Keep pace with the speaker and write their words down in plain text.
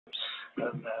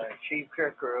on Sheep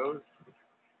Creek Road.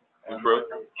 Road?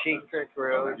 Sheep Creek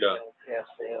Road. Yeah. Past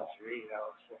the Reed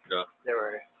House. Yeah. They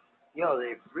were, you know,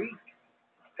 they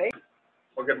repaid.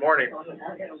 Well, good morning.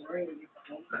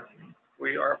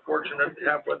 We are fortunate to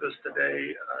have with us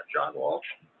today John Walsh.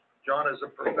 John is a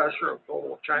professor of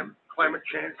global climate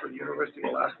change for the University of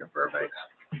Alaska Fairbanks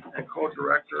and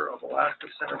co-director of Alaska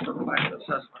Center for Climate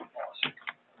Assessment Policy.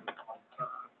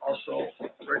 Also,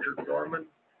 Richard Thoman.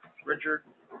 Richard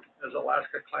is an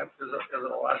Alaska climate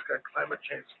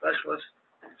change specialist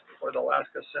for the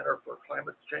Alaska Center for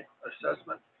Climate Change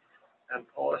Assessment and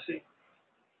Policy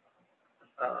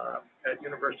at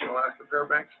University of Alaska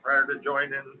Fairbanks. Prior to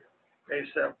joining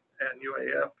ASEP and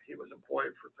UAF, he was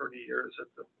employed for 30 years at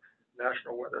the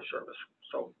National Weather Service.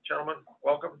 So, gentlemen,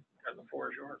 welcome, and the floor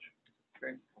is yours.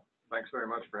 Okay. Thanks very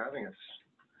much for having us.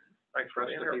 Thanks for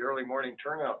being here. The early morning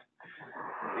turnout,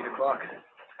 8 o'clock.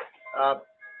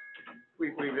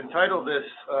 We've entitled this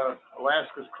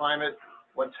Alaska's Climate,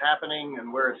 What's Happening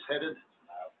and Where It's Headed.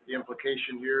 The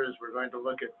implication here is we're going to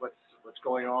look at what's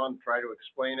going on, try to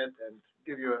explain it, and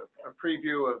give you a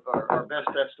preview of our best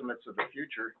estimates of the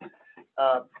future.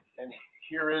 And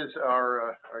here is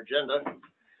our agenda.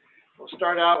 We'll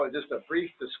start out with just a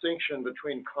brief distinction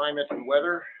between climate and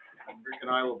weather. And Rick and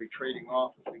I will be trading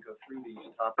off as we go through these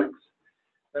topics.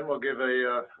 Then we'll give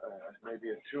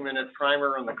maybe a 2-minute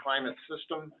primer on the climate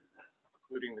system,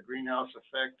 including the greenhouse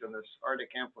effect and this Arctic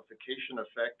amplification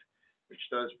effect, which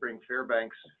does bring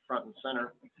Fairbanks front and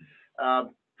center.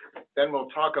 Then we'll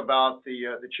talk about the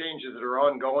changes that are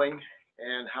ongoing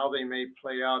and how they may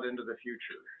play out into the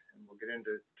future. And we'll get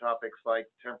into topics like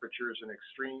temperatures and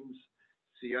extremes,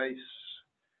 sea ice,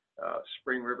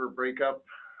 spring river breakup,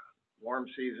 warm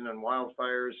season and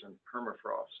wildfires, and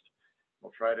permafrost.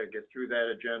 We'll try to get through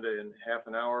that agenda in half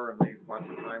an hour and leave lots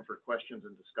of time for questions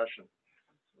and discussion.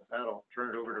 So with that, I'll turn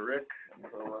it over to Rick.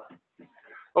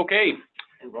 Okay.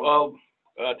 Well,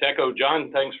 to echo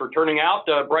John, thanks for turning out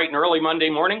bright and early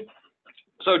Monday morning.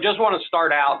 So just want to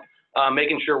start out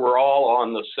making sure we're all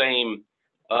on the same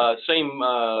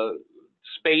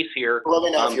space here.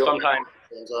 Sometimes.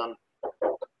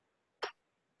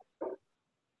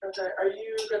 Okay, are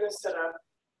you going to set up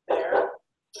there?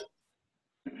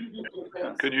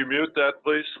 Could you mute that,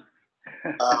 please?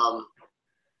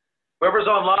 Whoever's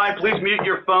online, please mute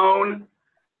your phone.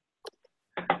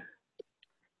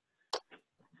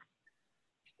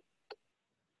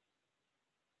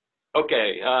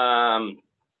 Okay.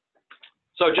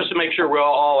 So just to make sure we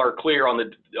all are clear on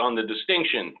the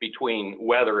distinction between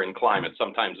weather and climate,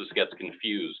 sometimes this gets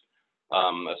confused,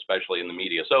 especially in the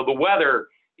media. So the weather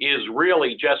is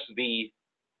really just the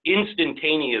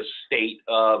instantaneous state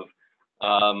of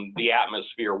the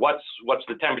atmosphere. What's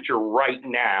the temperature right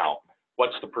now?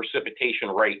 What's the precipitation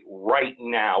rate right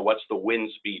now? What's the wind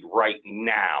speed right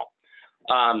now?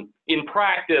 In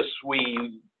practice,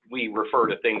 we refer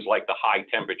to things like the high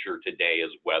temperature today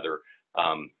as weather.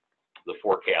 The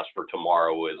forecast for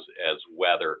tomorrow is as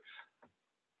weather.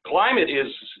 Climate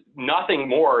is nothing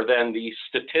more than the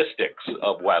statistics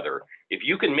of weather. If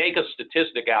you can make a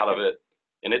statistic out of it,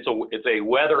 and it's a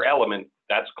weather element,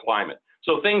 that's climate.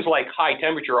 So things like high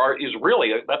temperature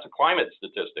that's a climate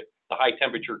statistic, the high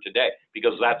temperature today,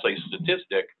 because that's a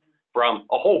statistic from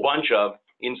a whole bunch of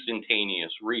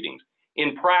instantaneous readings.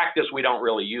 In practice, we don't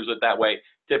really use it that way.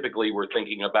 Typically, we're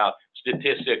thinking about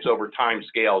statistics over time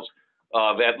scales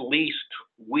of at least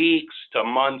weeks to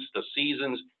months to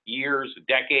seasons, years,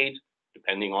 decades,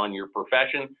 depending on your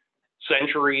profession.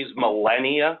 Centuries,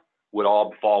 millennia would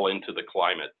all fall into the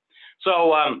climate.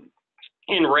 So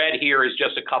in red here is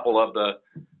just a couple of the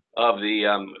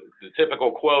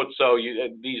typical quotes. So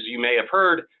these you may have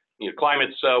heard.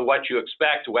 Climate's what you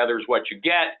expect, weather's what you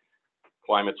get.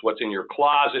 Climate's what's in your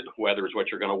closet, weather's what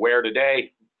you're going to wear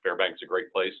today. Fairbanks is a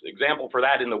great place. Example for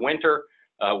that in the winter,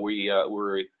 we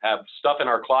have stuff in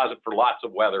our closet for lots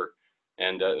of weather,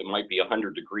 and it might be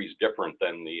 100 degrees different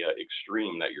than the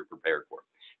extreme that you're prepared for.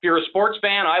 If you're a sports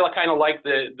fan, I kind of like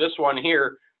this one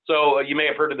here. So you may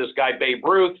have heard of this guy, Babe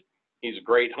Ruth. He's a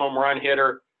great home run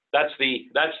hitter. That's the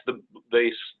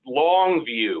long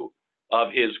view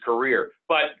of his career.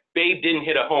 But Babe didn't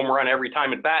hit a home run every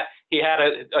time at bat. He had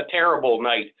a terrible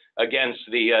night against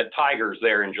the Tigers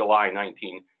there in July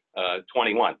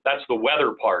 1921. That's the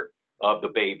weather part of the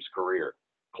Babe's career.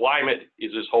 Climate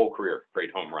is his whole career.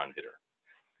 Great home run hitter.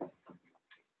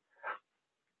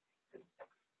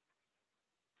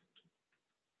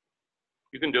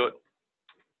 You can do it.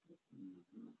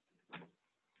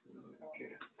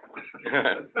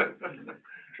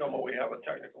 Trouble, we have a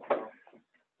technical problem.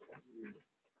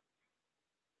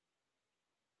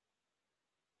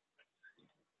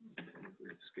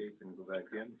 escape and go back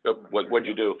in. What'd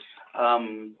you do?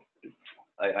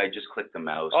 I just clicked the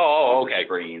mouse. Oh, on the okay.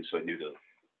 Screen, so I knew to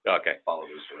Okay. follow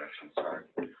those directions. Sorry.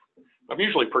 I'm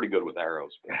usually pretty good with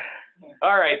arrows.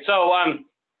 All right,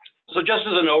 so just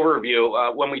as an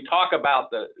overview, when we talk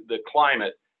about the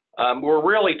climate, we're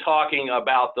really talking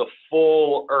about the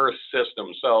full Earth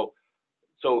system. So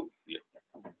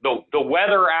the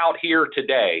weather out here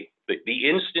today, the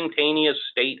instantaneous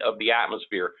state of the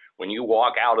atmosphere when you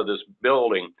walk out of this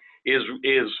building is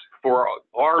for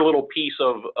our little piece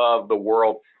of the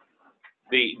world,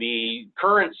 the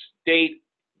current state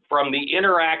from the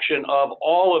interaction of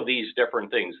all of these different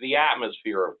things, the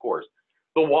atmosphere, of course,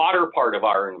 the water part of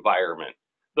our environment,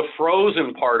 the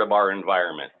frozen part of our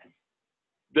environment,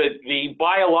 the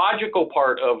biological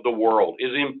part of the world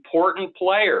is an important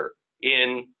player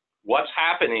in what's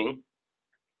happening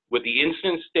with the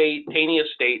instantaneous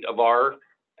state of our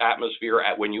atmosphere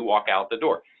when you walk out the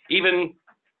door. Even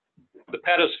the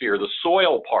pedosphere, the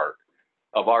soil part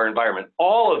of our environment,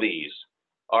 all of these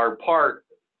are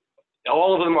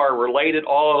all of them are related,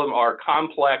 all of them are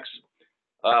complex,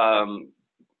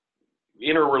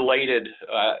 interrelated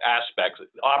aspects,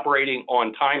 operating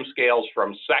on time scales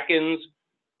from seconds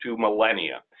to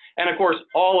millennia. And of course,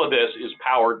 all of this is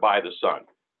powered by the sun.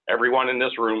 Everyone in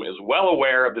this room is well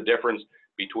aware of the difference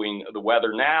between the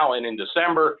weather now and in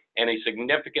December, and a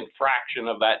significant fraction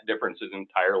of that difference is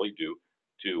entirely due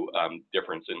to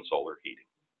difference in solar heating.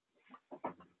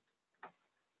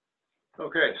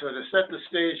 Okay, so to set the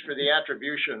stage for the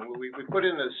attribution, we put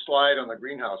in this slide on the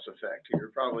greenhouse effect.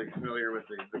 You're probably familiar with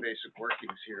the basic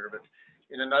workings here, but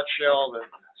in a nutshell, the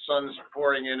sun's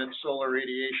pouring in its solar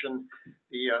radiation.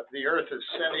 The Earth is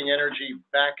sending energy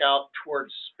back out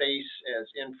towards space as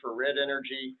infrared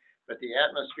energy, but the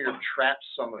atmosphere traps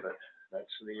some of it.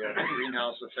 That's the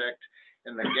greenhouse effect.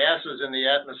 And the gases in the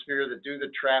atmosphere that do the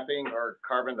trapping are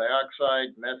carbon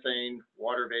dioxide, methane,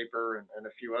 water vapor, and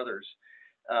a few others.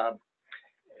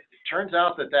 It turns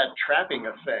out that trapping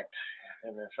effect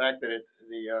and the fact that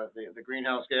the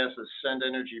greenhouse gases send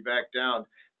energy back down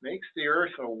makes the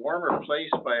Earth a warmer place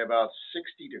by about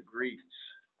 60 degrees.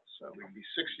 So we'd be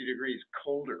 60 degrees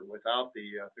colder without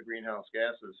the greenhouse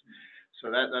gases. So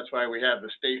that's why we have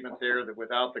the statement there that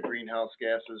without the greenhouse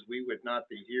gases, we would not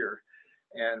be here.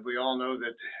 And we all know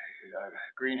that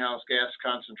greenhouse gas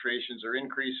concentrations are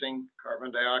increasing,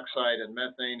 carbon dioxide and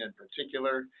methane in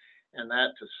particular, and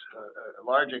that to a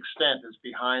large extent is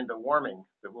behind the warming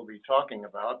that we'll be talking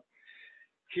about.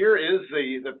 Here is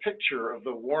the picture of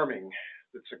the warming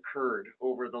that's occurred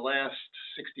over the last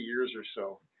 60 years or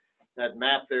so. That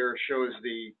map there shows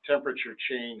the temperature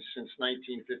change since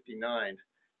 1959.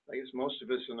 I guess most of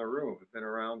us in the room have been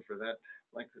around for that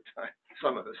length of time.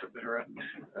 Some of us have been around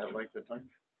that length of time.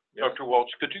 Yes. Dr.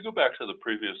 Walsh, could you go back to the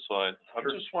previous slide? I'm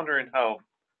Sure. just wondering how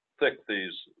thick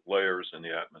these layers in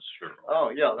the atmosphere are. Oh,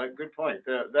 yeah, good point.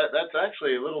 That's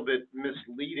actually a little bit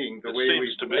misleading the way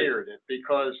we've layered it,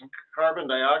 because carbon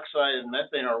dioxide and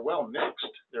methane are well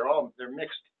mixed. They're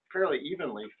mixed fairly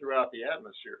evenly throughout the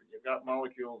atmosphere. You've got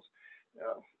molecules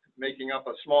making up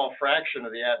a small fraction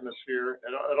of the atmosphere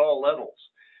at all levels.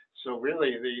 So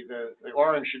really, the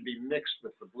orange should be mixed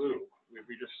with the blue.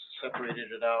 We just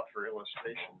separated it out for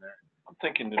illustration there. I'm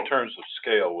thinking in terms of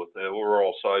scale with the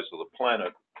overall size of the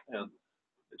planet, and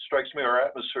it strikes me our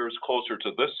atmosphere is closer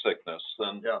to this thickness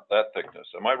than that thickness.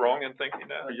 Am I wrong in thinking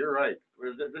that? Oh, you're right.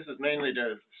 This is mainly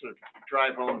to sort of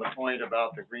drive home the point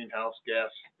about the greenhouse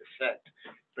gas effect.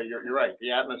 But you're right.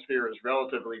 The atmosphere is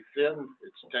relatively thin.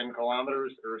 It's 10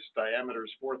 kilometers. Earth's diameter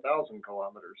is 4,000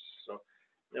 kilometers. So,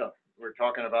 yeah, we're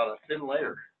talking about a thin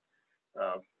layer.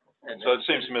 So it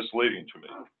seems misleading to me.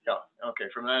 Yeah. Okay.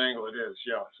 From that angle, it is.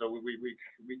 Yeah. So we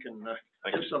can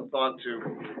give some thought to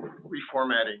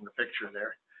reformatting the picture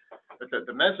there. But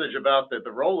the message about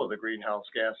the role of the greenhouse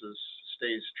gases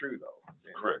stays true, though.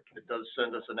 Correct. It does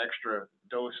send us an extra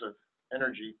dose of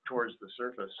energy towards the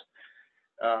surface.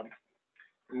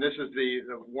 And this is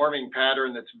the warming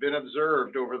pattern that's been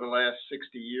observed over the last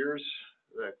 60 years.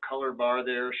 The color bar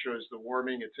there shows the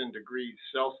warming. It's in degrees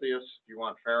Celsius. If you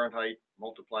want Fahrenheit,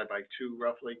 multiply by 2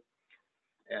 roughly.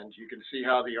 And you can see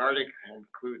how the Arctic,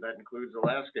 that includes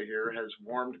Alaska here, has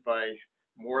warmed by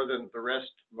more than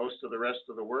most of the rest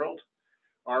of the world.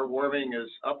 Our warming is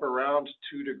up around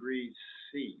 2 degrees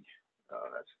C.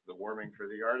 That's the warming for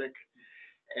the Arctic.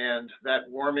 And that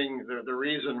warming, the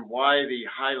reason why the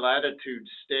high latitudes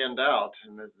stand out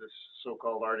in this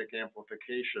so-called Arctic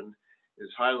amplification is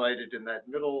highlighted in that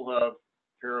middle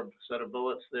set of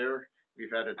bullets there. We've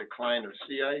had a decline of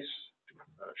sea ice,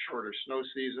 a shorter snow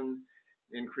season,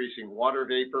 increasing water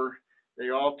vapor they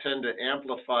all tend to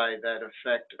amplify that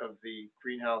effect of the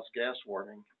greenhouse gas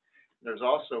warming. There's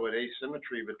also an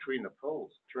asymmetry between the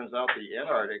poles. It turns out the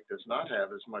Antarctic does not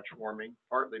have as much warming,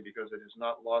 partly because it has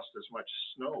not lost as much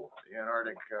snow. The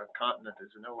Antarctic continent is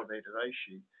an elevated ice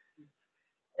sheet.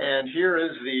 And here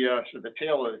is the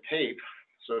tail of the tape,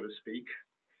 so to speak.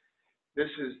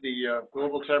 This is the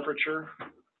global temperature.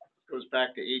 It goes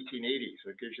back to 1880,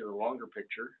 so it gives you the longer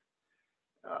picture.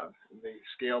 The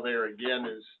scale there again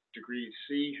is degrees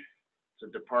C. It's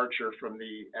a departure from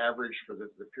the average for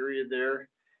the period there.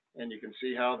 And you can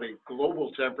see how the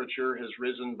global temperature has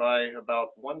risen by about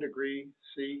 1 degree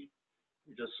C.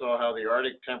 You just saw how the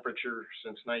Arctic temperature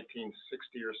since 1960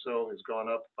 or so has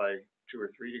gone up by 2 or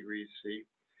 3 degrees C.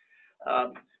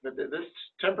 But this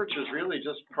temperature is really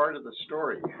just part of the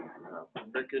story.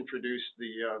 Rick introduced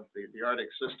the Arctic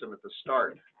system at the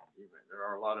start. There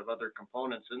are a lot of other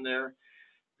components in there.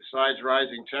 Besides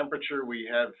rising temperature, we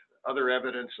have other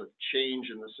evidence of change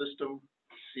in the system,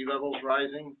 sea levels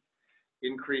rising,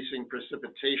 increasing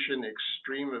precipitation,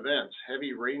 extreme events,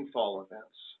 heavy rainfall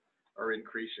events are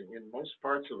increasing in most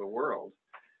parts of the world.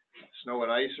 Snow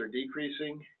and ice are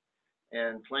decreasing,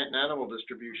 and plant and animal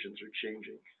distributions are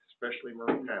changing, especially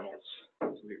marine mammals.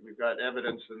 So we've got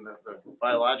evidence in the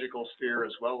biological sphere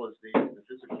as well as the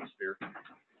physical sphere.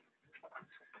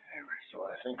 So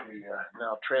I think we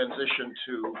now transition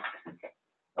to,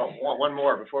 one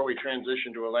more before we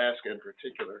transition to Alaska in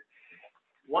particular.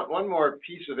 One more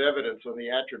piece of evidence on the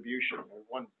attribution,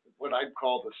 what I'd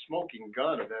call the smoking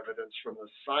gun of evidence from the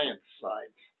science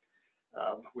side.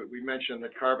 We mentioned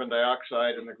that carbon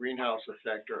dioxide and the greenhouse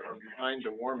effect are behind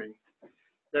the warming.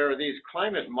 There are these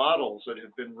climate models that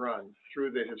have been run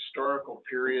through the historical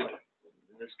period,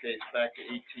 in this case back to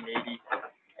 1880,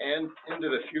 and into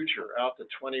the future, out to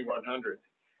 2100.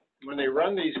 When they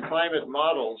run these climate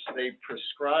models, they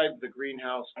prescribe the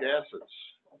greenhouse gases.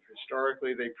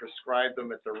 Historically, they prescribe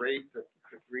them at the rate that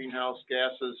the greenhouse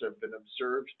gases have been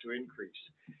observed to increase.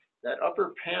 That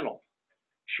upper panel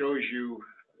shows you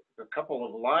a couple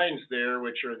of lines there,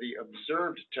 which are the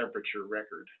observed temperature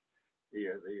record.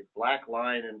 The black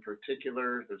line in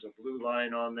particular, there's a blue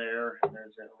line on there, and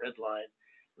there's a red line,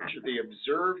 which are the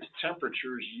observed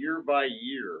temperatures year by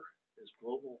year, is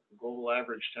global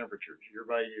average temperatures year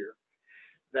by year.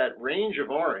 That range of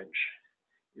orange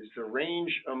is the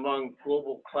range among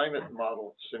global climate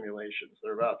model simulations.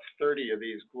 There are about 30 of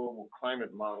these global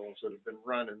climate models that have been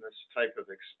run in this type of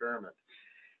experiment.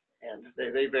 And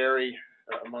they vary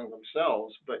among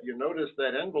themselves, but you notice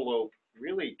that envelope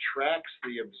really tracks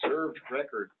the observed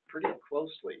record pretty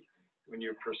closely when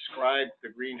you prescribe the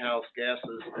greenhouse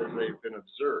gases as they've been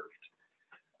observed.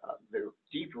 The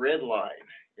deep red line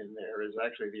in there is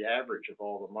actually the average of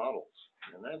all the models,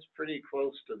 and that's pretty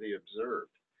close to the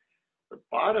observed. The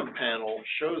bottom panel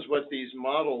shows what these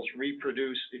models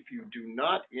reproduce if you do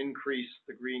not increase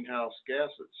the greenhouse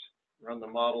gases. Run the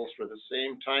models for the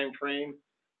same time frame,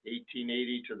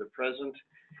 1880 to the present,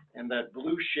 and that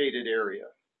blue shaded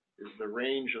area is the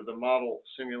range of the model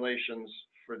simulations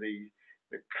for the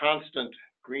constant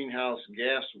greenhouse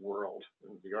gas world,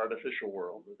 the artificial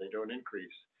world, where they don't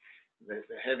increase. The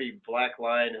heavy black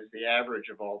line is the average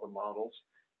of all the models,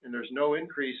 and there's no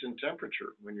increase in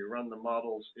temperature when you run the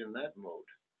models in that mode.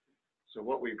 So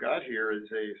what we've got here is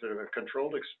a sort of a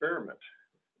controlled experiment.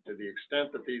 To the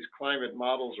extent that these climate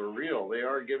models are real, they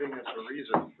are giving us a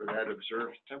reason for that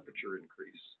observed temperature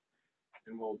increase.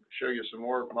 And we'll show you some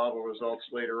more model results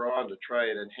later on to try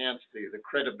and enhance the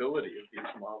credibility of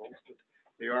these models. But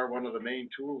they are one of the main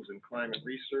tools in climate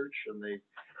research, and they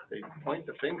point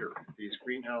the finger at these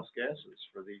greenhouse gases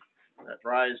for that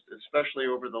rise, especially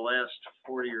over the last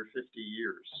 40 or 50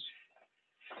 years.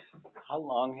 How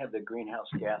long have the greenhouse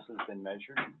gases been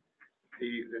measured?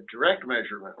 The direct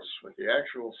measurements with the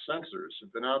actual sensors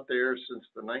have been out there since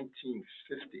the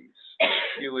 1950s.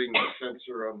 Helium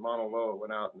sensor on Mauna Loa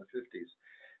went out in the 50s.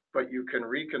 But you can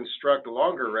reconstruct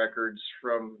longer records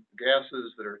from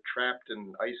gases that are trapped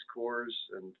in ice cores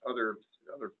and other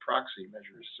proxy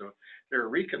measures. So there are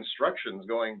reconstructions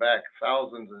going back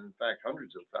thousands and in fact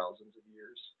hundreds of thousands of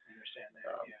years. I understand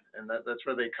that, yeah. And that's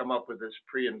where they come up with this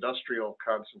pre-industrial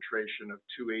concentration of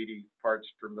 280 parts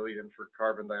per million for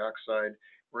carbon dioxide.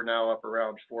 We're now up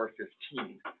around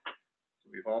 415. So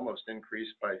we've almost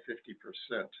increased by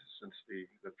 50% since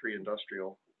the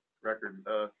pre-industrial record,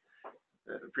 the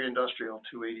pre-industrial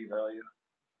 280 value.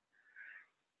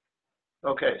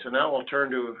 Okay, so now we'll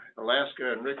turn to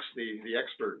Alaska, and Rick's the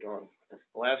expert on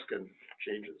Alaskan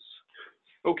changes.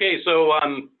 Okay, so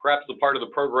perhaps the part of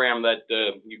the program that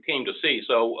you came to see.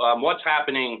 So what's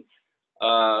happening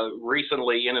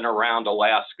recently in and around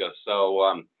Alaska?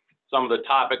 So some of the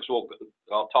topics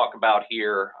I'll talk about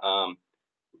here.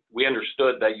 We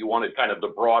understood that you wanted kind of the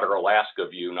broader Alaska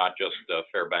view, not just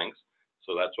Fairbanks.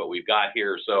 So that's what we've got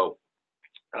here. So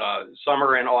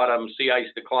summer and autumn sea ice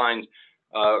declines,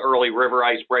 early river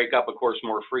ice breakup, of course,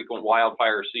 more frequent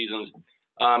wildfire seasons.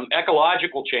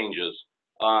 Ecological changes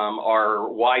are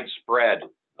widespread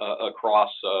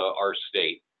across our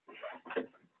state.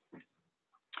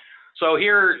 So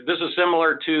here, this is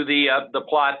similar to the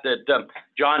plot that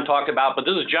John talked about, but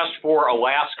this is just for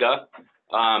Alaska.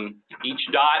 Each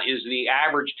dot is the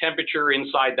average temperature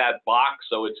inside that box,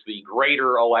 so it's the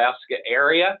greater Alaska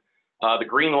area. The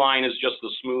green line is just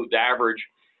the smoothed average.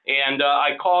 And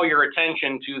I call your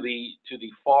attention to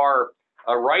the far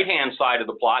right-hand side of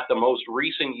the plot, the most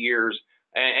recent years,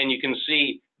 and you can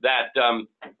see that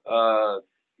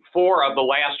 4 of the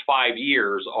last 5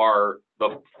 years are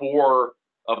the 4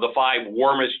 of the 5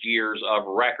 warmest years of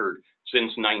record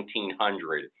since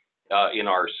 1900 in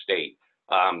our state.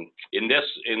 In this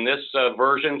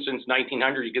version, since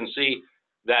 1900, you can see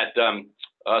that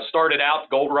started out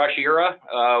Gold Rush era,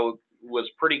 was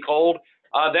pretty cold.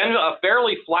 Then a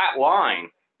fairly flat line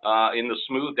in the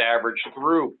smoothed average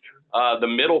through the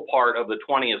middle part of the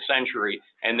 20th century,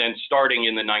 and then starting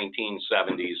in the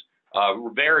 1970s,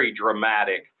 very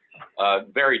dramatic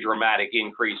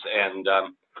increase. And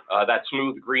that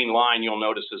smooth green line, you'll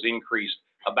notice, has increased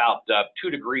about 2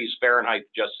 degrees Fahrenheit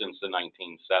just since the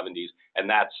 1970s, and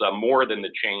that's more than the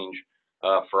change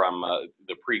from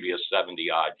the previous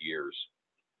 70-odd years.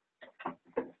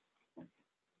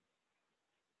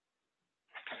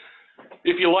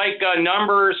 If you like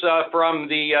numbers from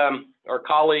our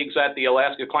colleagues at the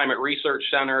Alaska Climate Research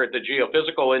Center at the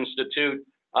Geophysical Institute,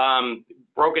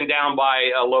 broken down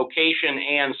by location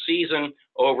and season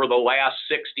over the last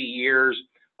 60 years,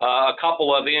 a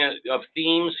couple of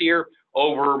themes here.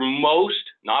 Over most,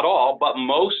 not all, but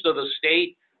most of the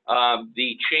state,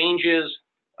 the changes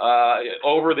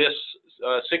over this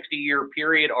 60-year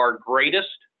period are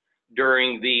greatest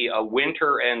during the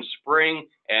winter and spring,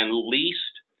 and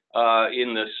least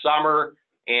in the summer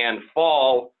and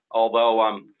fall,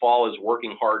 although fall is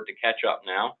working hard to catch up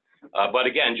now. But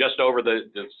again, just over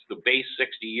the base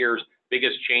 60 years,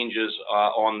 biggest changes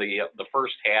on the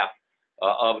first half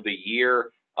of the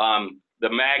year. The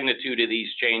magnitude of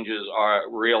these changes are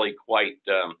really quite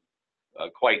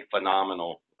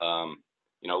phenomenal.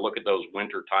 You know, look at those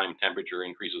wintertime temperature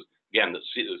increases. Again, the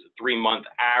 3-month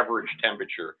average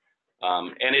temperature.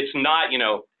 And it's not, you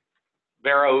know,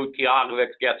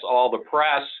 Vero-Utqiagvik gets all the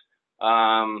press,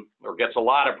 or gets a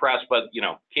lot of press, but, you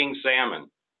know, king salmon.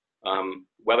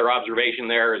 Weather observation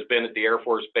there has been at the Air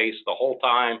Force Base the whole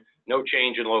time, no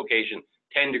change in location,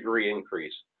 10-degree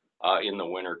increase in the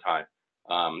wintertime.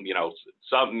 You know,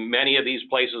 many of these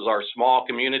places are small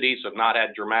communities, have not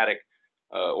had dramatic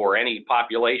or any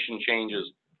population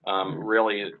changes.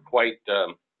 Really quite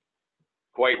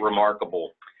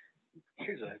remarkable.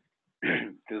 Here's a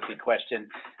goofy question.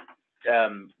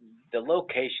 The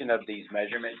location of these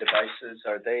measurement devices,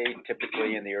 are they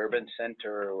typically in the urban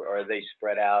center, or are they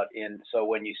spread out in, so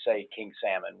when you say king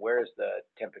salmon, where's the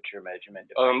temperature measurement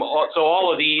device? So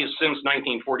all of these since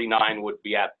 1949 would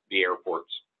be at the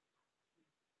airports.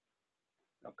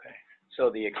 Okay. So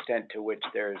the extent to which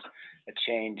there's a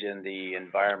change in the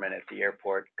environment at the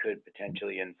airport could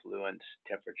potentially influence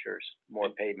temperatures,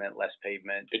 more pavement, less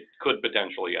pavement? It could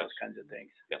potentially, yes. Those kinds of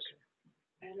things. Yes.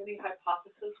 And any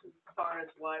hypothesis as far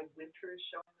as why winter is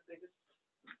showing the biggest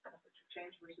temperature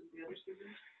change versus the other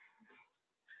seasons?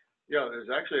 Yeah,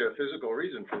 there's actually a physical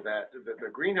reason for that.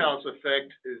 The greenhouse effect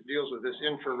deals with this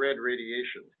infrared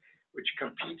radiation, which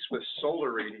competes with solar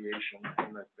radiation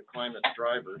in the climate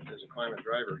driver, as a climate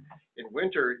driver. In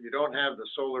winter, you don't have the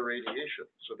solar radiation,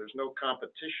 so there's no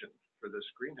competition for this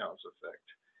greenhouse effect.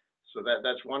 So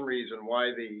that's one reason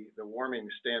why the warming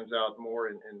stands out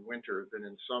more in winter than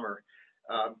in summer.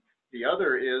 The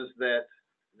other is that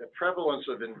the prevalence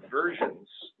of inversions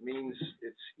means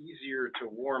it's easier to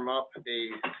warm up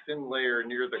a thin layer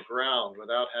near the ground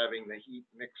without having the heat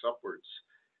mix upwards.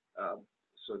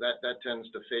 So that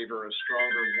tends to favor a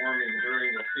stronger warming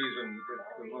during the season with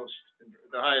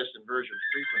the highest inversion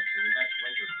frequency, and that's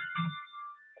winter.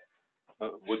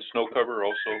 Would snow cover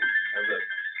also have that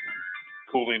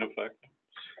cooling effect?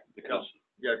 Because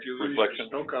yeah, if you lose your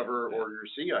snow cover or your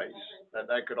sea ice,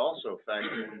 that could also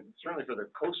factor in. Certainly for the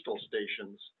coastal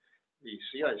stations, the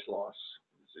sea ice loss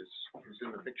is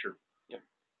in the picture. Yep.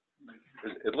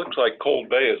 It looks like Cold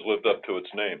Bay has lived up to its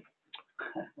name.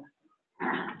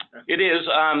 It is.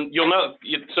 You'll note,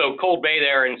 so Cold Bay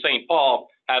there in St. Paul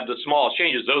have the smallest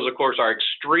changes. Those, of course, are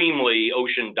extremely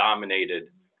ocean-dominated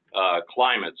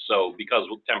climates. So because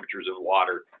temperatures in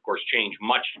water of course, change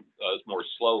much more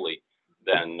slowly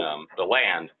than the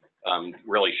land,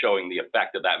 really showing the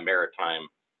effect of that maritime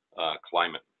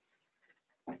climate.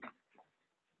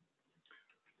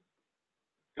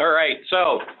 All right,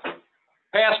 so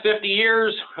past 50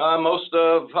 years, most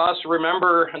of us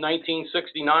remember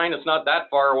 1969. It's not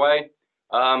that far away.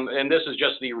 And this is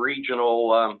just the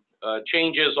regional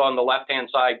changes on the left-hand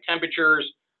side. Temperatures,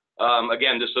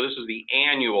 again, this is the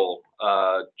annual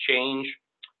change.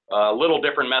 A little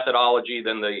different methodology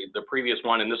than the previous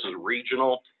one, and this is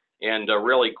regional, and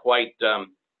really quite,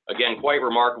 again, quite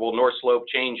remarkable. North Slope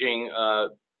changing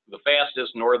the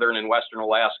fastest, northern and western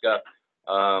Alaska,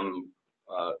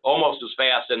 almost as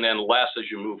fast, and then less as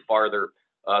you move farther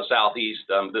southeast.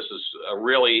 This is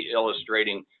really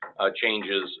illustrating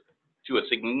changes to a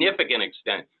significant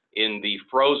extent in the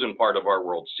frozen part of our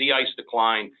world, sea ice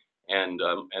decline and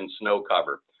snow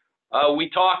cover. We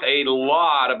talk a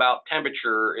lot about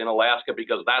temperature in Alaska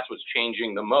because that's what's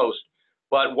changing the most.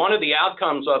 But one of the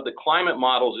outcomes of the climate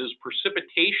models is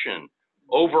precipitation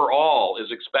overall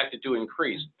is expected to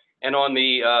increase. And on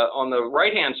the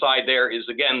right-hand side there is,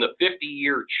 again, the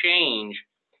 50-year change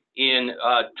in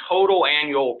total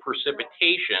annual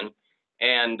precipitation.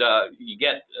 And you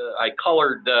get, I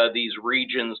colored these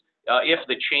regions if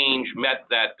the change met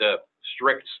that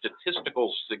strict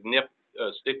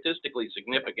statistically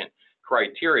significant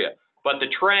criteria. But the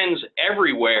trends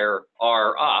everywhere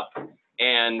are up.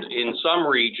 And in some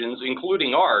regions,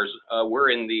 including ours, we're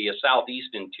in the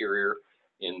southeast interior,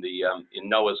 in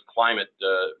NOAA's climate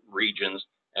regions,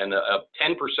 and a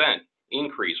 10%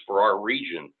 increase for our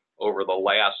region over the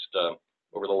last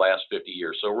 50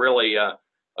 years. So really,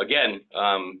 again,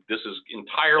 this is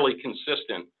entirely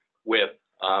consistent with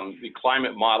the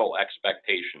climate model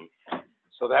expectation.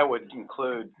 So that would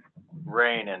include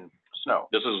rain and snow.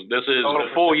 This is the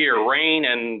full year rain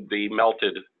and the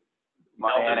melted My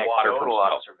water from anecdotal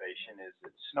snow. observation is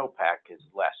that snowpack is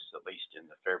less, at least in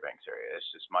the Fairbanks area.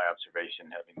 It's just my observation,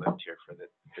 having lived here for the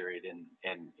period, and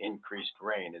increased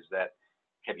rain.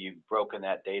 Have you broken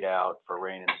that data out for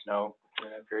rain and snow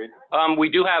during that period? We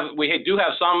do have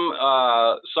some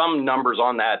numbers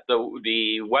on that.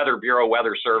 The Weather Bureau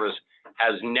Weather Service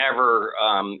has never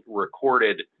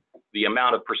recorded the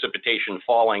amount of precipitation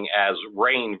falling as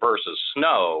rain versus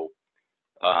snow.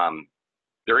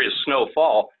 There is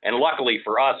snowfall, and luckily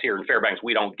for us here in Fairbanks,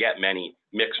 we don't get many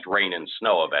mixed rain and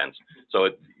snow events,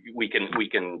 so we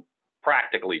can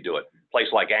practically do it. A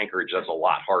place like Anchorage, that's a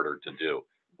lot harder to do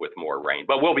with more rain,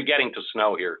 but we'll be getting to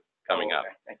snow here coming up.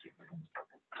 Thank you.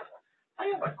 I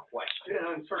have a question.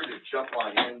 I'm sorry to jump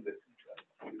on in, but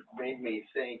it made me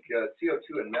think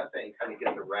CO2 and methane kind of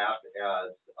get the rap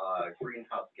as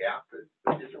greenhouse gases.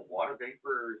 But isn't water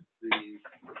vapor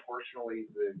proportionally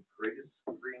the greatest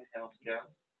greenhouse gas?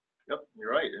 Yep, you're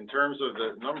right. In terms of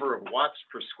the number of watts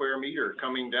per square meter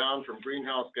coming down from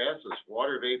greenhouse gases,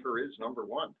 water vapor is number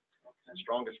one, the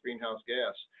strongest greenhouse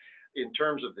gas. In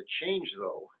terms of the change,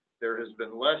 though, there has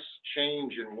been less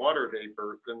change in water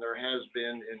vapor than there has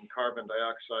been in carbon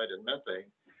dioxide and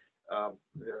methane.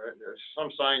 There are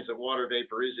some signs that water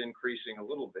vapor is increasing a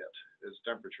little bit as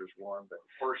temperatures warm, but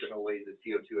proportionally, the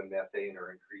CO2 and methane are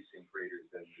increasing greater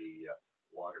than the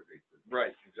water vapor.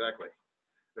 Right, exactly.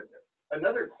 But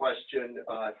another question,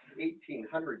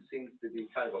 1800 seems to be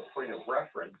kind of a point of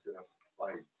reference, if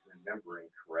I'm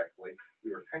remembering correctly.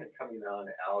 We were kind of coming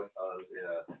on out of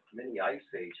a mini ice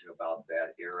age in about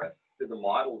that era. Did the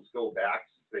models go back,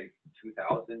 say,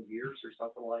 2,000 years or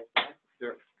something like that?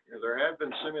 There have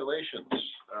been simulations,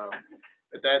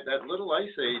 but that little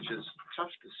ice age is tough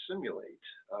to simulate.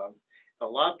 A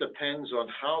lot depends on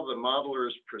how the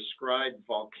modelers prescribe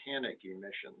volcanic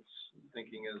emissions,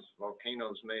 thinking as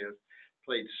volcanoes may have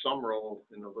played some role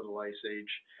in the little ice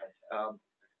age.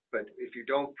 But if you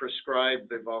don't prescribe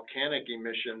the volcanic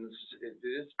emissions, it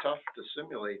is tough to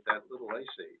simulate that little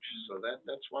ice age. So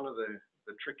that's one of the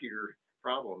trickier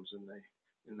problems in the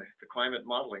climate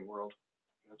modeling world.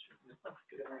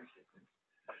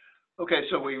 Okay,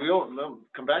 so we will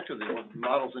come back to the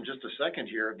models in just a second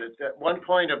here. But at one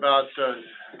point about this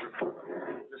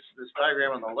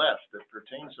diagram on the left that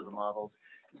pertains to the models,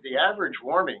 the average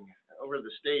warming over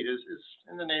the state is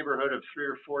in the neighborhood of 3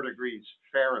 or 4 degrees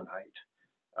Fahrenheit.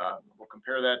 We'll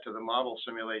compare that to the model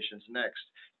simulations next.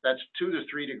 That's 2 to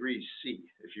 3 degrees C,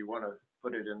 if you want to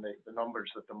put it in the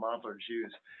numbers that the modelers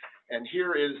use. And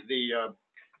here is the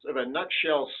sort of a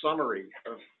nutshell summary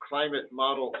of climate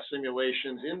model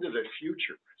simulations into the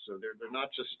future. So they're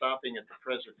not just stopping at the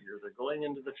present year, they're going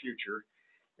into the future.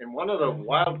 And one of the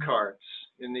wild cards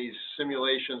in these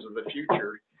simulations of the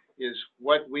future is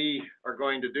what we are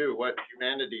going to do, what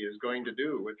humanity is going to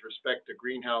do with respect to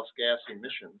greenhouse gas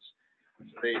emissions.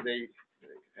 They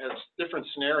have different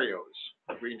scenarios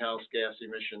of greenhouse gas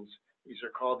emissions. These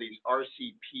are called these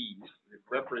RCPs, the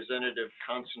representative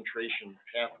concentration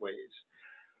pathways.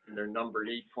 And they're numbered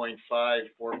 8.5,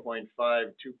 4.5,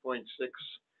 2.6.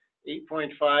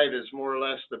 8.5 is more or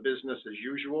less the business as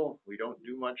usual. We don't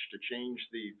do much to change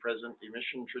the present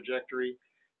emission trajectory.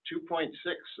 2.6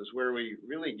 is where we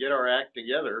really get our act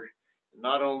together,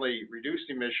 not only reduce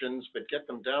emissions, but get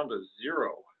them down to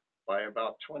zero by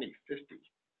about 2050.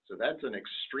 So that's an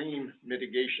extreme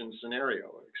mitigation scenario,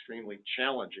 an extremely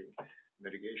challenging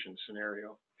mitigation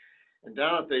scenario. And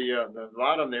down at the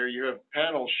bottom there, you have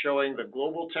panels showing the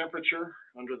global temperature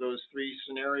under those three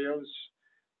scenarios,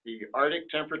 the Arctic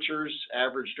temperatures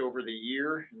averaged over the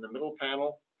year in the middle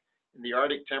panel, and the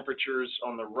Arctic temperatures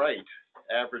on the right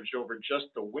averaged over just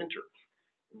the winter.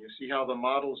 And you see how the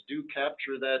models do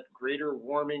capture that greater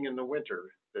warming in the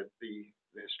winter that the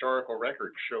historical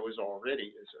record shows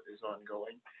already is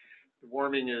ongoing. The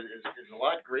warming is a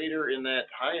lot greater in that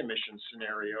high emission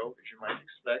scenario, as you might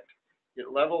expect.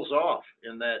 It levels off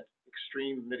in that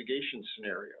extreme mitigation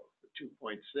scenario, the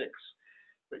 2.6.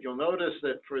 But you'll notice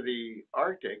that for the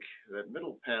Arctic, that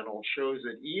middle panel shows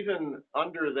that even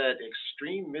under that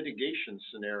extreme mitigation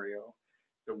scenario,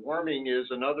 the warming is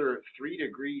another 3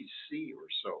 degrees C or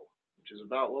so, which is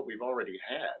about what we've already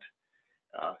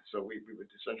had. So we would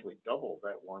essentially double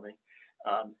that warming.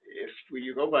 If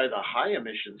you go by the high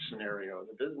emission scenario,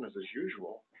 the business as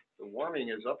usual, the warming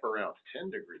is up around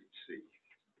 10 degrees C,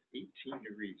 18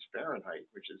 degrees Fahrenheit,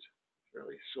 which is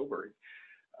fairly sobering.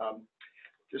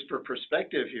 Just for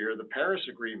perspective here, the Paris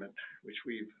Agreement, which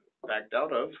we've backed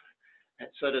out of,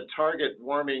 set a target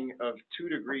warming of 2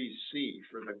 degrees C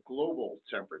for the global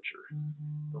temperature.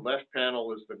 The left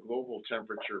panel is the global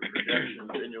temperature projections,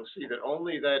 and you'll see that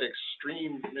only that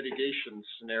extreme mitigation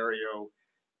scenario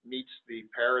meets the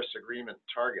Paris Agreement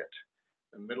target.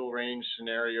 The middle range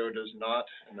scenario does not,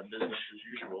 and the business as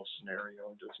usual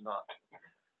scenario does not.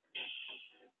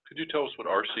 Could you tell us what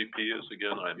RCP is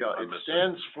again? It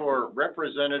stands for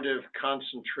Representative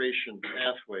Concentration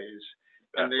Pathways,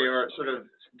 and they are sort of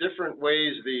different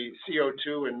ways the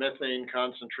CO2 and methane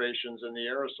concentrations and the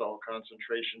aerosol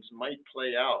concentrations might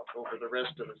play out over the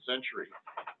rest of the century,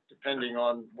 depending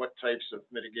on what types of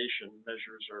mitigation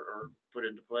measures are put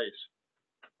into place.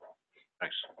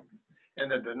 Thanks. And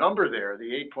then the number there,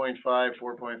 the 8.5,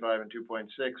 4.5, and 2.6,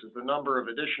 is the number of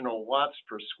additional watts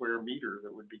per square meter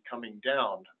that would be coming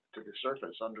down to the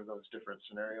surface under those different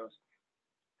scenarios.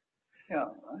 Yeah,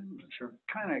 I'm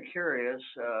kind of curious.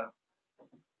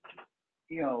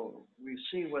 You know, we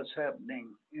see what's happening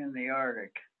in the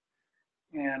Arctic,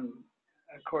 and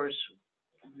of course,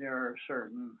 there are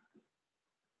certain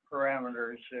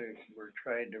parameters that we're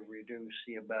trying to reduce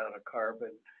the amount of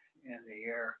carbon in the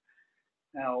air.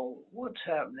 Now, what's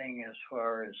happening as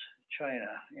far as China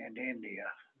and India?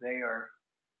 They are,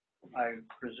 I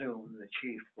presume, the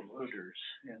chief polluters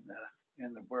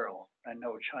in the world. I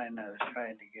know China is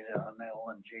trying to get on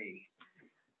LNG,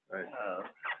 Right.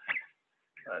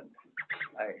 but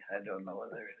I don't know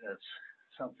whether that's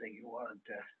something you wanted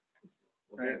to.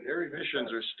 Their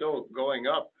emissions are still going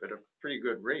up at a pretty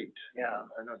good rate. Yeah.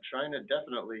 I know China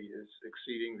definitely is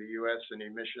exceeding the U.S. in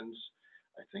emissions.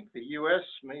 I think the U.S.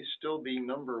 may still be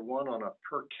number one on a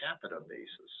per capita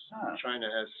basis. Huh. China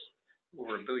has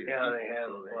over 1 billion. Yeah, people, they have.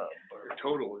 so Well, their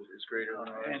total is greater than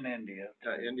ours. and India.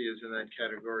 India's in that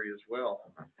category as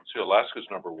well. See, Alaska's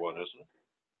number one, isn't it?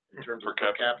 In terms Per of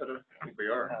per capita, I think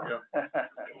we are, yeah.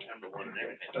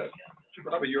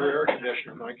 Probably your air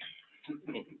conditioner, Mike.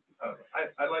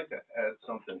 I'd like to add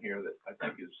something here that I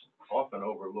think is often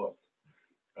overlooked.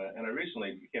 And I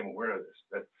recently became aware of this,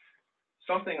 that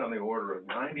something on the order of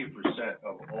 90%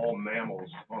 of all mammals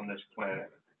on this planet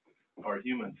are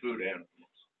human food animals.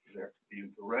 The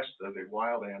rest of the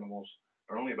wild animals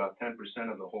are only about 10%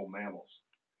 of the whole mammals.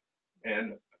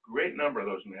 And a great number of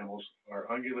those mammals are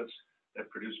ungulates that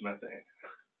produce methane.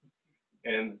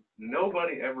 And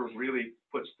nobody ever really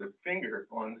puts the finger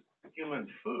on human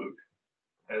food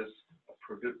as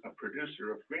a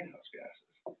producer of greenhouse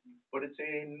gases. But it's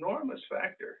an enormous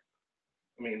factor.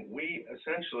 I mean, we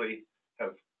essentially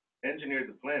have engineered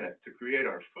the planet to create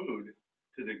our food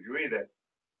to the degree that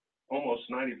almost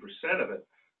 90% of it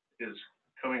is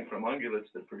coming from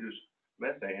ungulates that produce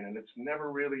methane, and it's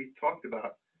never really talked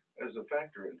about as a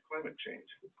factor in climate change.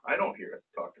 I don't hear it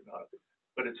talked about,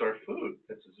 but it's our food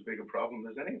that's as big a problem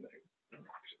as anything.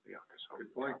 Yeah, that's a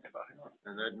good point.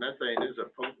 And that methane is a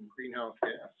potent greenhouse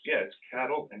gas. Yeah, it's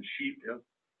cattle and sheep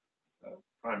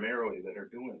primarily that are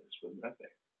doing this with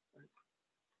methane.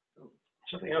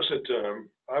 Something else that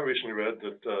I recently read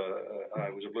that I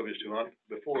was oblivious to on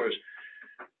before is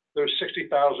there's 60,000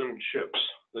 ships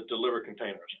that deliver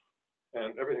containers,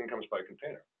 and everything comes by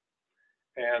container.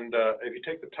 And if you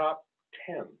take the top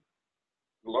 10,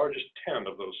 the largest 10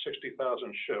 of those 60,000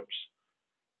 ships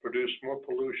produce more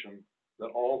pollution than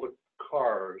all the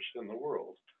cars in the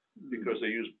world because they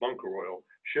use bunker oil.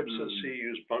 Ships at sea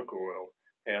use bunker oil,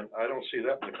 and I don't see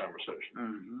that in the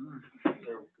conversation.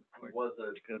 There was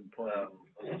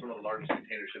some of the largest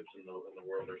container ships in the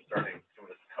world are starting, some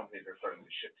of the companies are starting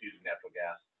to shift to using natural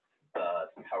gas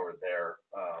to power their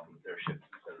ships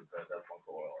instead of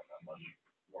bunker oil, and that much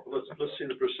more. Let's see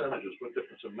the percentages, what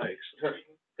difference it makes.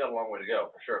 Got a long way to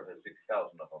go, for sure. There's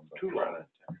 60,000 of them. Too long.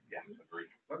 Yeah, agreed.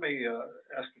 Let me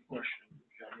ask a question,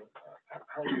 gentlemen.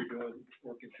 How are you doing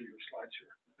working through your slides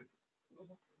here?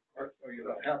 Are you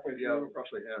about halfway through? Yeah,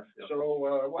 roughly half. Yeah. So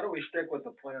why don't we stick with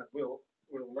the plan? We'll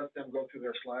let them go through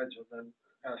their slides and then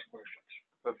ask questions.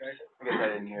 Okay? I guess I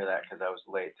didn't hear that because I was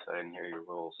late, so I didn't hear your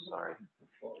rules. Sorry.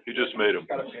 You just made them.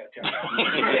 Gotta pay attention.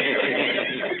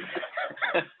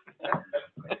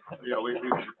 Yeah, we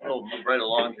will move right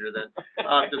along here then.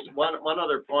 Just one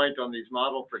other point on these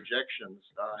model projections,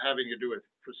 having to do with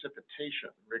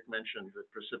precipitation. Rick mentioned that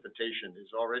precipitation is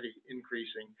already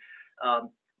increasing.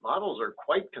 Models are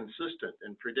quite consistent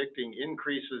in predicting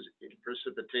increases in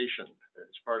precipitation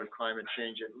as part of climate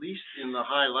change, at least in the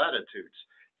high latitudes.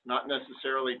 Not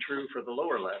necessarily true for the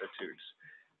lower latitudes.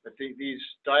 But these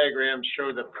diagrams show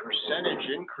the percentage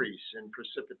increase in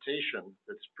precipitation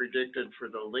that's predicted for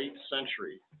the late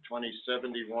century,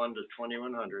 2071 to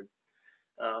 2100.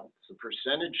 It's a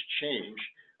percentage change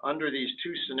under these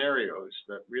two scenarios,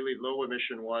 that really low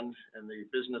emission one and the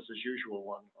business as usual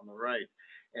one on the right.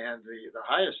 And the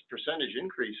highest percentage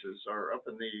increases are up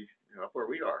in the, up where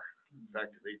we are. In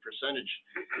fact, the percentage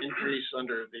increase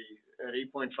under the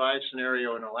 8.5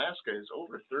 scenario in Alaska is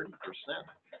over 30%.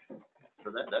 So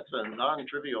that's a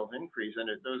non-trivial increase, and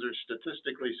those are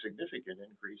statistically significant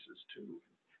increases too. In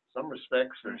some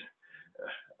respects,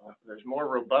 there's more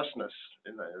robustness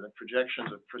in the projections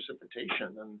of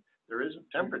precipitation than there is of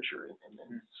temperature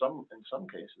in some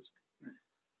cases.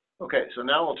 Okay, so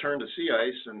now we'll turn to sea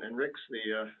ice, and Rick's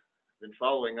been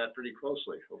following that pretty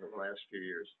closely over the last few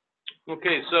years.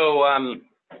 Okay, so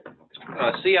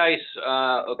sea ice,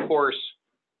 of course,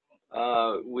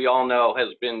 we all know has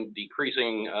been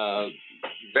decreasing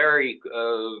very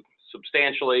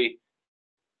substantially,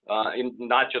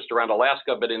 not just around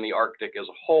Alaska, but in the Arctic as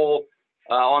a whole.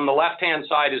 On the left-hand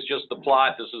side is just the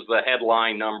plot. This is the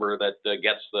headline number that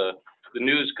gets the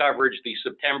news coverage, the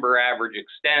September average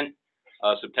extent.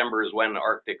 September is when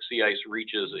Arctic sea ice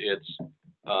reaches its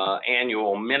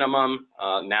annual minimum.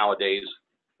 Nowadays,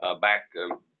 back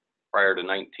prior to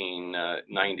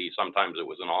 1990, sometimes it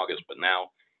was in August, but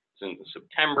now it's in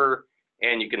September.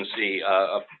 And you can see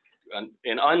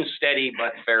an unsteady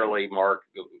but very marked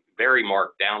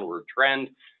downward trend.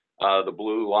 The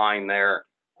blue line there,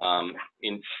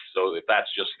 so if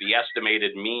that's just the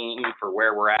estimated mean for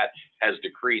where we're at, has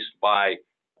decreased by,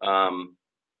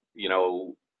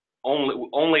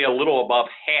 only a little above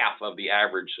half of the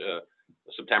average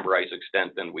September ice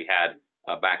extent than we had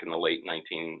back in the late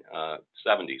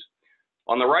 1970s.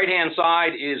 On the right-hand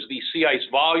side is the sea ice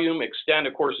volume. Extent,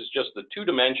 of course, is just the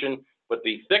two-dimension, but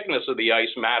the thickness of the ice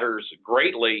matters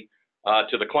greatly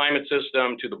to the climate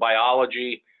system, to the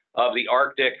biology of the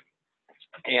Arctic.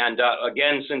 And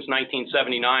again, since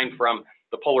 1979, from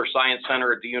the Polar Science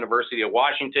Center at the University of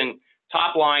Washington,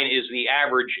 top line is the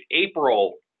average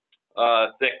April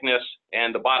thickness,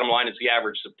 and the bottom line is the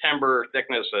average September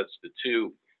thickness. That's the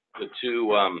two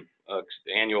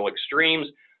annual extremes.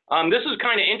 This is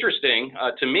kind of interesting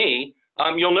to me.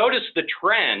 You'll notice the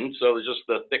trend, so just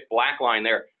the thick black line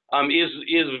there,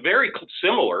 is very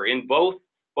similar in both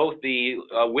the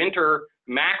winter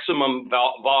maximum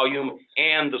volume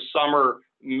and the summer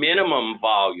minimum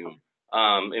volume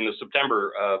in the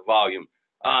September volume.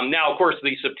 Now, of course,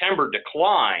 the September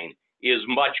decline is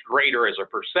much greater as a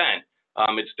percent.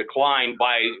 It's declined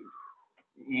by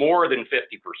more than 50%,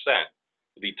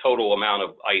 the total amount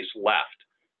of ice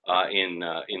left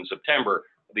in September.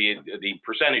 The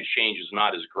percentage change is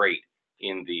not as great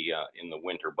in the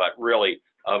winter, but really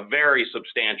a very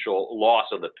substantial loss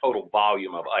of the total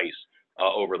volume of ice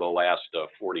over the last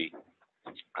 40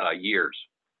 years.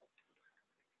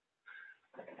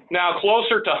 Now,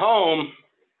 closer to home,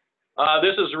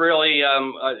 this is really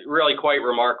quite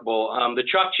remarkable. The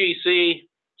Chukchi Sea,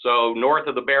 so north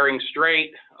of the Bering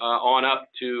Strait, on up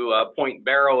to Point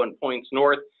Barrow and points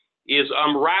north, is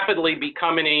rapidly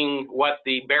becoming what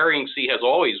the Bering Sea has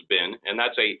always been, and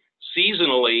that's a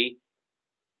seasonally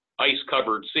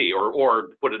ice-covered sea, or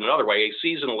put it another way, a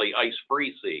seasonally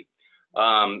ice-free sea.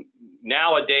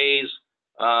 Nowadays,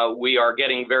 we are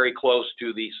getting very close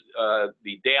to the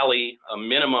daily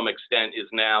minimum extent is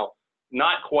now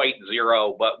not quite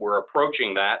zero, but we're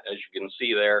approaching that, as you can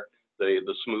see there,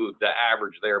 the smooth, the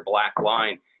average there, black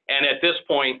line. And at this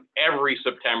point, every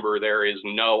September, there is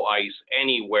no ice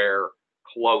anywhere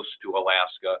close to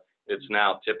Alaska. It's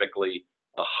now typically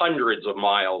hundreds of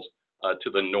miles to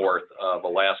the north of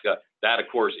Alaska. That, of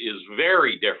course, is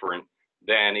very different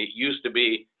than it used to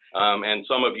be. And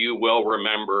some of you will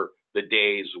remember the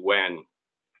days when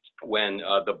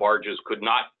the barges could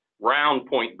not round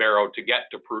Point Barrow to get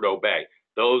to Prudhoe Bay.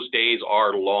 Those days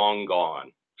are long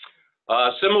gone.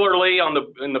 Similarly,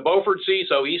 in the Beaufort Sea,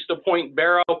 so east of Point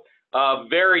Barrow,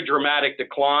 very dramatic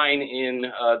decline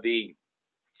in the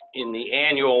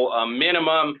annual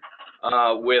minimum.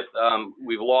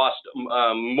 We've lost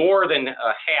more than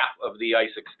half of the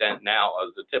ice extent now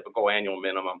of the typical annual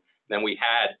minimum than we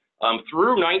had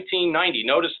through 1990.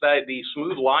 Notice that the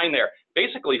smooth line there,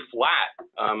 basically flat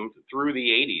through the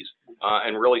 80s,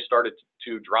 and really started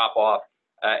to drop off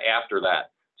after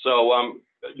that. So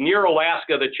near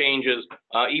Alaska, the changes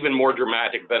even more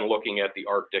dramatic than looking at the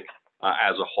Arctic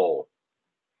as a whole.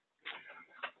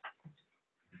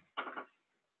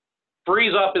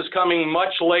 Freeze up is coming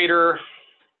much later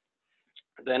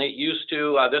than it used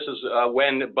to. This is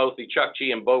when both the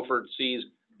Chukchi and Beaufort seas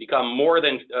become more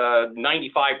than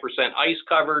 95% ice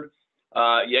covered.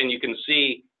 And you can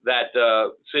see that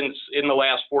since in the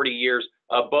last 40 years,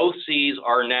 both seas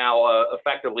are now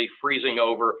effectively freezing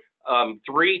over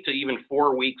 3 to even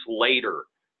 4 weeks later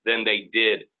than they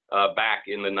did back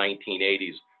in the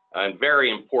 1980s. And very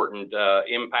important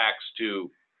impacts to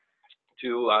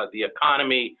the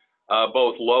economy,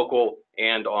 both local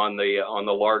and on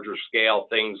the larger scale.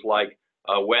 Things like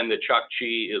when the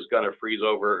Chukchi is going to freeze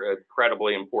over,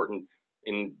 incredibly important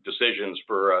in decisions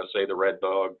for, say, the Red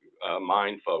Dog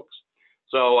mine folks.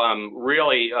 So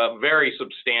really very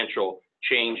substantial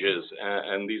changes,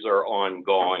 and these are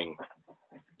ongoing.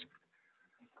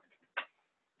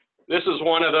 This is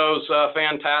one of those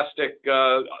fantastic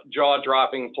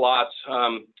jaw-dropping plots.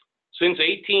 Since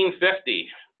 1850,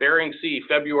 Bering Sea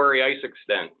February ice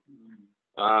extent.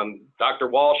 Dr.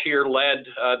 Walsh here led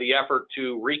the effort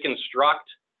to reconstruct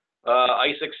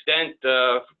ice extent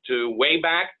to way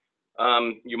back.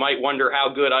 You might wonder how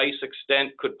good ice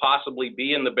extent could possibly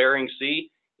be in the Bering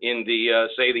Sea in the,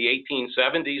 say, the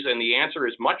 1870s, and the answer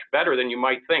is much better than you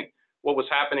might think. What was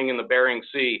happening in the Bering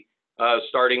Sea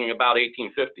starting about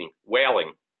 1850?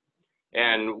 Whaling.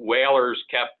 And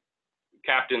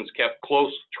captains kept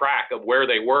close track of where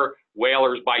they were.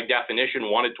 Whalers, by definition,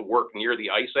 wanted to work near the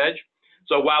ice edge.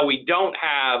 So while we don't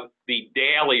have the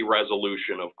daily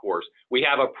resolution, of course, we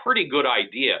have a pretty good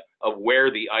idea of where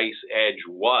the ice edge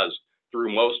was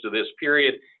through most of this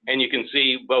period. And you can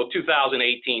see both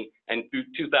 2018 and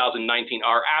 2019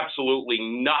 are absolutely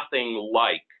nothing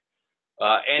like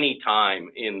any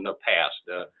time in the past.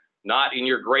 Not in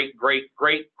your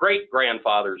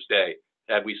great-great-great-great-grandfather's day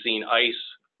have we seen ice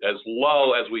as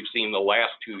low as we've seen the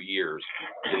last 2 years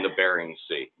in the Bering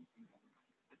Sea.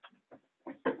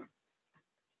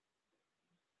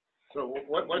 So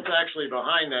what's actually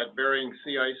behind that Bering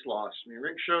Sea ice loss? I mean,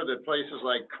 Rick showed that places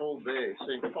like Cold Bay,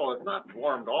 St. Paul, have not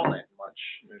warmed all that much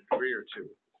in a degree or two.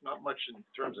 Not much in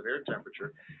terms of air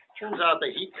temperature. Turns out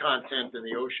the heat content in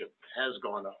the ocean has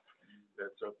gone up.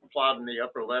 That's a plot in the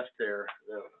upper left there,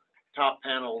 the top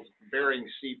panel, Bering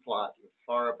Sea plot, the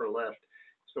far upper left.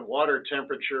 It's the water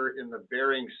temperature in the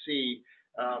Bering Sea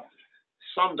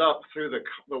summed up through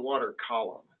the water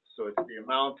column. So it's the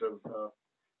amount of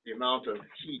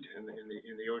heat in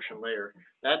the ocean layer.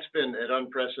 That's been at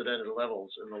unprecedented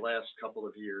levels in the last couple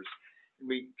of years.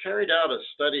 We carried out a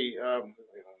study, I'll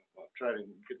try to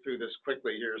get through this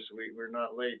quickly here so we're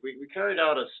not late. We carried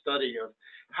out a study of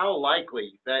how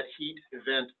likely that heat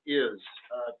event is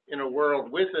in a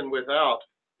world with and without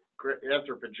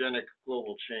anthropogenic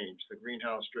global change, the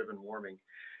greenhouse-driven warming.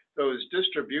 Those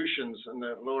distributions in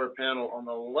the lower panel on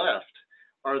the left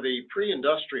are the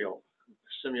pre-industrial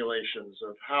simulations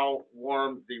of how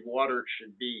warm the water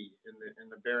should be in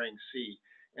the Bering Sea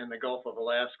and the Gulf of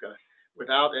Alaska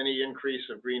without any increase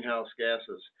of greenhouse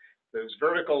gases. Those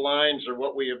vertical lines are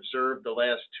what we observed the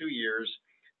last 2 years.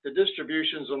 The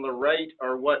distributions on the right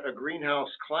are what a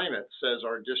greenhouse climate says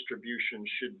our distribution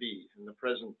should be in the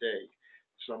present day.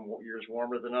 some years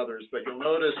warmer than others, but you'll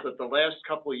notice that the last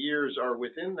couple of years are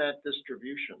within that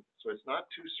distribution. So it's not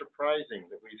too surprising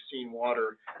that we've seen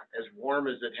water as warm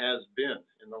as it has been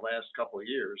in the last couple of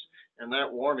years. And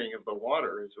that warming of the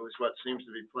water is what seems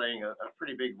to be playing a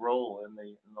pretty big role in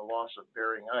the loss of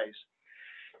bearing ice.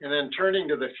 And then turning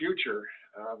to the future,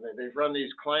 they've run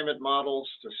these climate models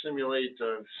to simulate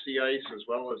sea ice as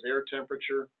well as air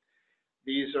temperature.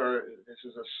 This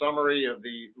is a summary of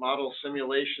the model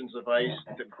simulations of ice.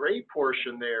 The gray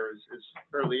portion there is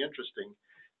fairly interesting.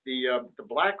 The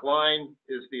black line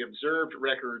is the observed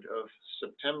record of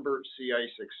September sea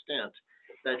ice extent.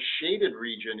 That shaded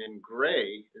region in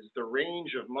gray is the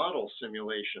range of model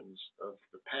simulations of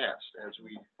the past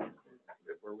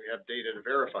where we have data to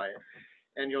verify it.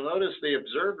 And you'll notice the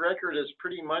observed record is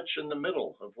pretty much in the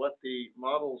middle of what the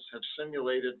models have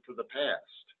simulated for the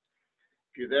past.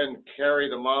 If you then carry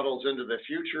the models into the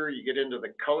future, you get into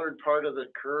the colored part of the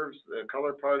curves, the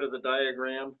color part of the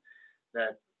diagram.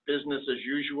 That business as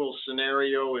usual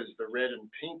scenario is the red and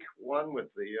pink one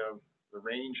with the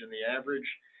range and the average.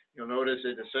 You'll notice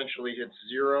it essentially hits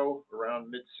 0 around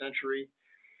mid-century.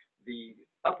 The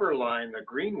upper line, the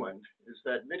green one, is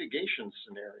that mitigation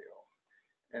scenario.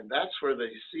 And that's where the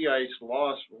sea ice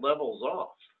loss levels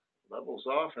off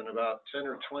in about 10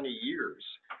 or 20 years.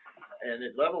 And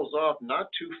it levels off not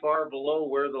too far below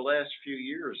where the last few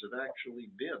years have actually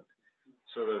been.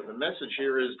 So the message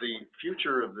here is the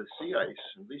future of the sea ice,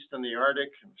 at least in the Arctic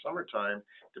in summertime,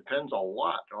 depends a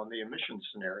lot on the emission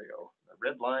scenario, the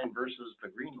red line versus the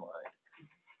green line.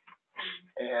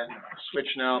 And switch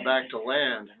now back to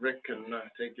land. Rick can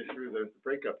take you through the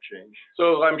breakup change.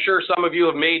 So I'm sure some of you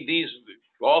have made these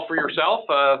all for yourself,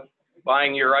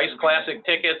 buying your Ice Classic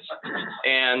tickets.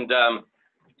 And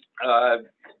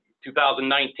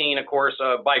 2019, of course,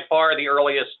 by far the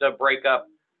earliest breakup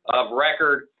of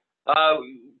record.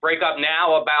 Breakup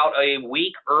now about a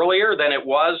week earlier than it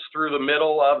was through the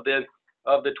middle of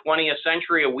the 20th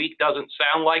century. A week doesn't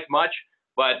sound like much,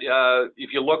 but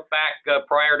if you look back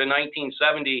prior to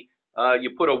 1970,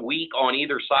 you put a week on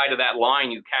either side of that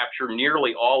line, you capture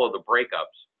nearly all of the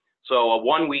breakups. So a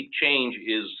 1 week change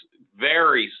is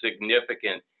very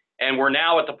significant. And we're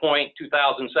now at the point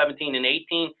 2017 and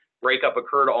 18, breakup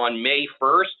occurred on May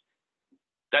 1st.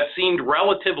 That seemed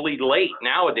relatively late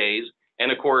nowadays.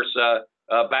 And of course,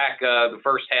 back the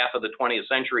first half of the 20th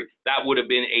century, that would have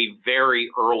been a very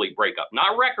early breakup.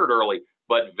 Not record early,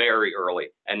 but very early.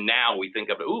 And now we think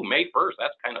of it, ooh, May 1st,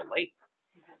 that's kind of late.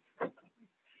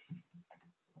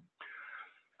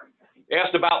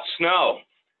 Asked about snow.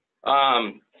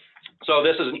 So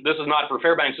this is not for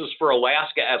Fairbanks, this is for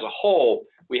Alaska as a whole.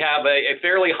 We have a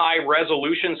fairly high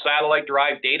resolution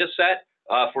satellite-derived data set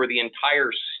for the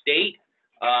entire state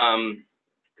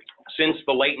since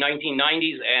the late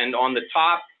 1990s. And on the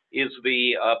top is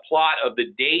the plot of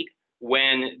the date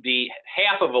when the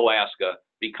half of Alaska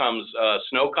becomes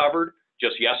snow-covered,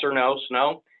 just yes or no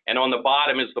snow. And on the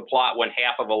bottom is the plot when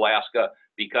half of Alaska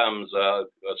becomes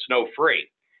snow-free.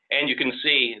 And you can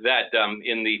see that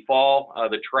in the fall,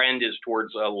 the trend is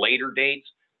towards later dates.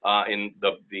 In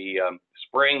the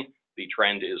spring, the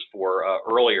trend is for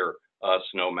earlier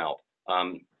snow melt.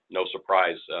 No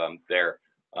surprise there.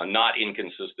 Not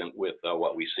inconsistent with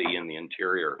what we see in the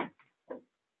interior.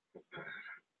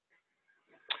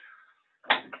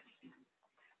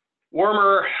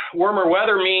 Warmer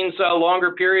weather means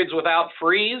longer periods without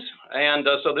freeze. And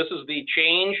so this is the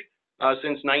change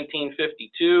since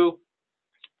 1952.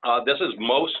 This is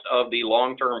most of the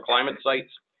long-term climate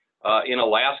sites in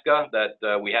Alaska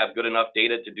that we have good enough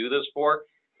data to do this for.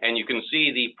 And you can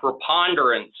see the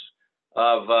preponderance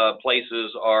of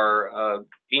places are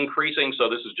increasing. So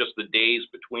this is just the days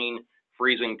between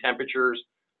freezing temperatures.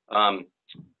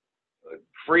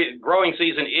 Growing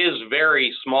season is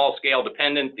very small scale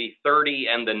dependent. The 30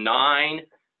 and the 9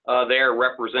 there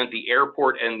represent the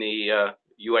airport and the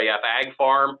UAF ag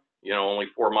farm, only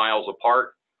 4 miles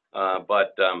apart.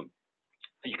 But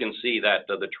you can see that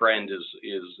the trend is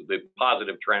the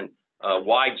positive trend,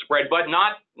 widespread, but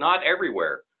not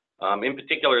everywhere. In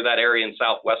particular, that area in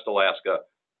Southwest Alaska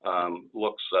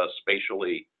looks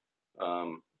spatially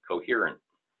coherent.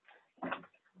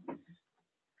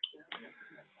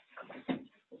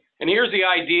 And here's the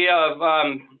idea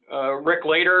of Rick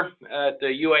Lader at the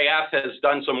UAF has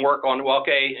done some work on, well,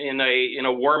 okay, in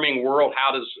a warming world,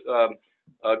 how does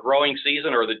growing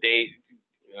season or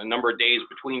a number of days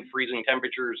between freezing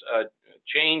temperatures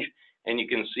change? And you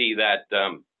can see that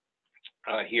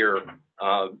here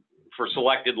for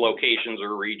selected locations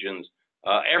or regions,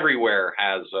 everywhere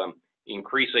has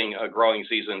increasing growing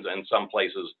seasons, and some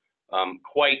places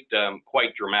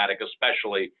quite dramatic,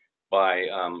 especially by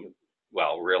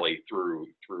well, really through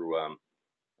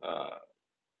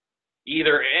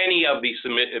either any of these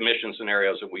emission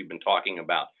scenarios that we've been talking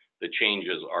about, the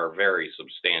changes are very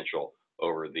substantial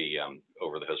over the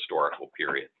historical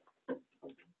period.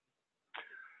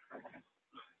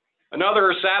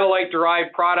 Another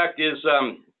satellite-derived product is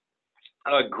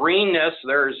greenness.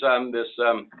 There's this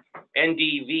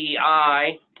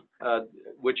NDVI,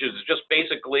 which is just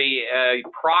basically a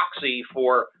proxy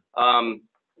for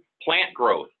plant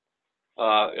growth.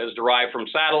 As derived from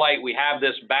satellite. We have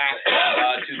this back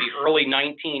to the early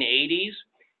 1980s,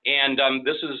 and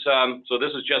this is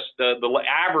just the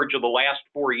average of the last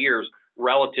 4 years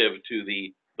relative to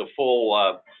the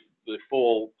full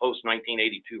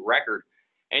post-1982 record.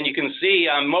 And you can see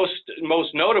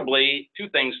most notably, two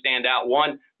things stand out.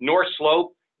 One, North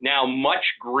Slope now much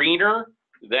greener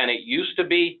than it used to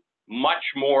be, much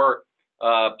more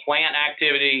plant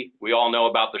activity. We all know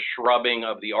about the shrubbing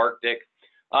of the Arctic.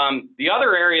 The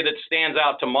other area that stands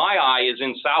out to my eye is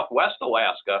in Southwest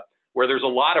Alaska, where there's a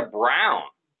lot of brown.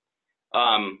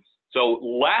 So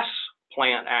less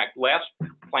plant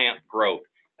growth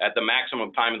at the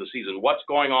maximum time of the season. What's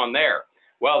going on there?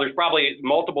 Well, there's probably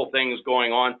multiple things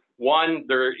going on. One,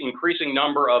 the increasing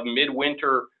number of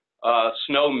midwinter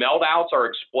snow meltouts are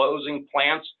exposing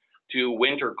plants to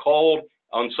winter cold.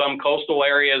 On some coastal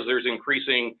areas, there's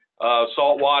increasing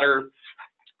saltwater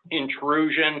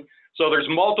intrusion. So there's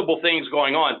multiple things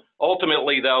going on.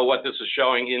 Ultimately, though, what this is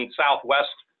showing in Southwest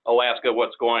Alaska,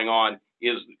 what's going on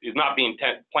is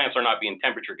plants are not being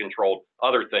temperature controlled.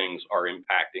 Other things are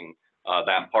impacting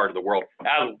that part of the world,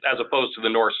 as opposed to the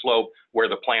North Slope, where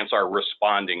the plants are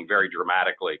responding very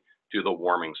dramatically to the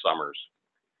warming summers.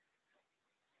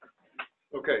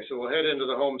 Okay, so we'll head into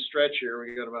the home stretch here.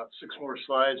 We got about 6 more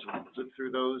slides. We'll zip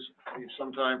through those, leave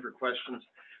some time for questions.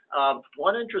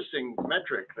 One interesting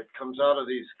metric that comes out of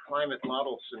these climate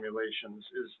model simulations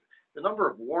is the number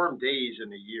of warm days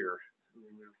in a year. I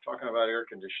mean, we were talking about air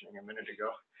conditioning a minute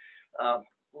ago.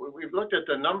 We've looked at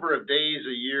the number of days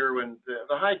a year when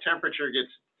the high temperature gets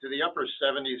to the upper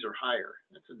 70s or higher.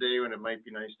 That's a day when it might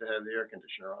be nice to have the air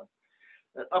conditioner on.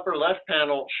 That upper left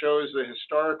panel shows the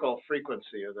historical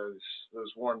frequency of those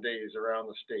warm days around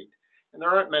the state. And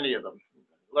there aren't many of them,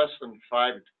 less than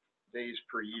 5 days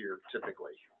per year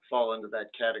typically fall into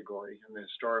that category in the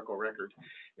historical record.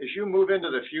 As you move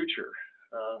into the future,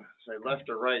 say left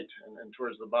or right and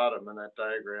towards the bottom in that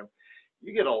diagram,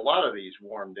 you get a lot of these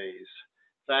warm days.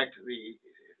 In fact, the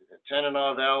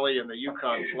Tanana Valley and the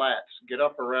Yukon Flats get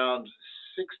up around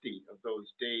 60 of those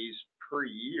days per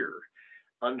year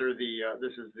under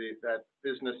that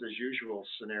business as usual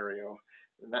scenario.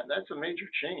 And that's a major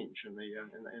change in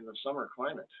the summer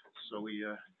climate. So we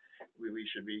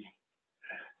should be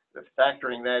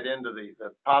factoring that into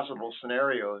the possible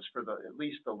scenarios for at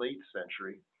least the late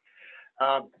century.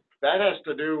 That has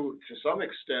to do to some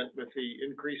extent with the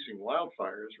increasing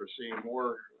wildfires. We're seeing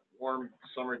more warm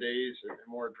summer days and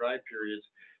more dry periods.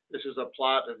 This is a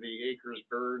plot of the acres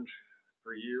burned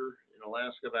per year in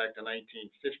Alaska back to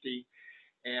 1950.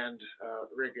 And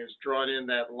Rick has drawn in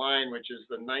that line, which is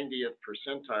the 90th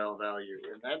percentile value.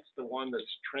 And that's the one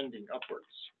that's trending upwards.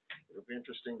 It'll be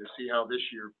interesting to see how this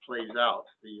year plays out.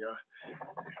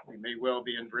 We may well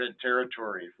be in red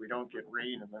territory if we don't get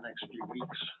rain in the next few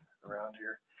weeks around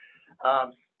here.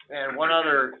 And one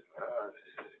other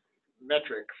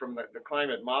metric from the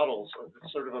climate models,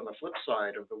 sort of on the flip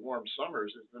side of the warm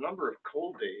summers, is the number of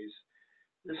cold days.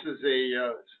 This is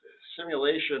a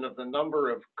simulation of the number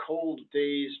of cold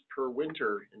days per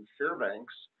winter in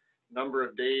Fairbanks, number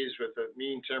of days with a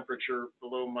mean temperature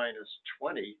below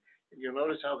 -20. And you'll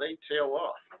notice how they tail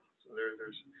off. So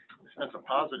that's a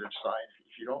positive side.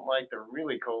 If you don't like the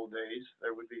really cold days,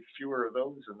 there would be fewer of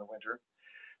those in the winter.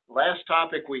 The last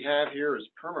topic we have here is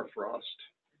permafrost.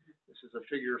 This is a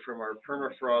figure from our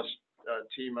permafrost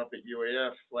team up at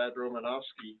UAF, Vlad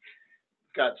Romanovsky.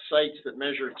 Got sites that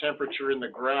measure temperature in the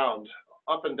ground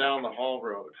up and down the haul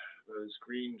road, those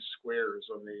green squares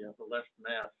on the left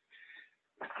map.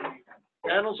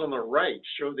 Panels on the right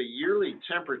show the yearly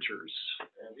temperatures.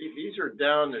 And these are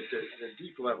down at the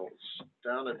deep levels,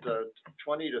 down at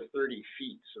 20 to 30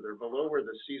 feet. So they're below where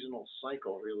the seasonal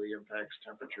cycle really impacts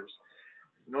temperatures.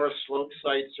 North Slope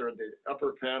sites are the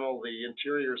upper panel, the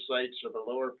interior sites are the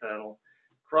lower panel.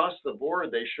 Across the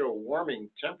board, they show warming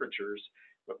temperatures.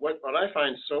 But what I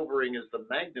find sobering is the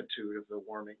magnitude of the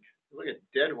warming. Look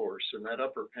at Deadhorse in that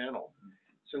upper panel.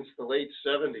 Since the late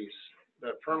 70s,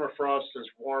 the permafrost has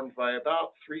warmed by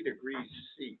about 3 degrees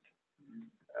C.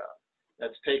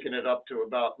 That's taken it up to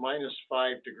about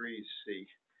 -5 degrees C.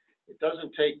 It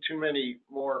doesn't take too many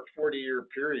more 40-year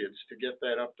periods to get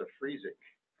that up to freezing.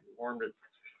 It warmed it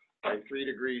by 3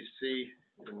 degrees C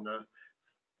in the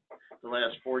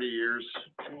last 40 years.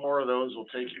 2 more of those will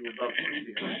take you above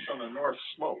freezing. It's on the north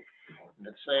slope. And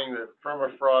it's saying that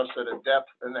permafrost at a depth,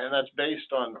 and that's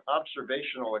based on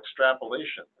observational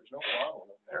extrapolation. There's no model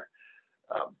in there.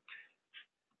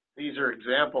 These are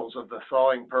examples of the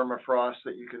thawing permafrost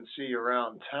that you can see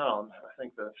around town. I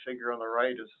think the figure on the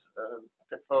right is,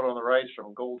 the photo on the right is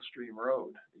from Goldstream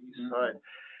Road, the east side.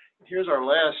 Here's our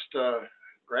last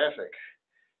graphic.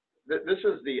 This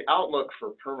is the outlook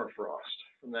for permafrost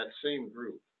from that same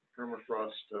group,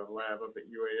 permafrost lab up at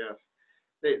UAF.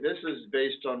 This is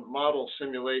based on model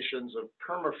simulations of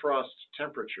permafrost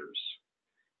temperatures,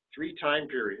 3 time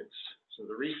periods. So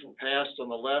the recent past on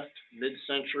the left,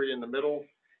 mid-century in the middle,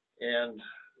 and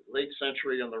late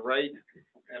century on the right,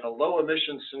 and a low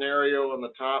emission scenario on the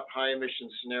top, high emission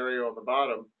scenario on the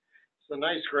bottom. It's a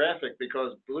nice graphic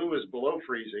because blue is below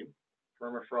freezing.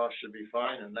 Permafrost should be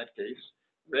fine in that case.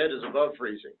 Red is above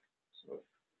freezing. So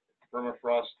if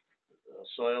permafrost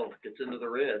soil gets into the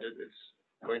red, it's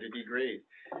going to degrade.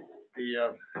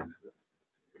 The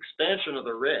expansion of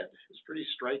the red is pretty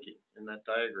striking in that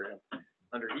diagram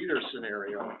under either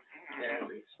scenario,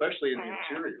 and especially in the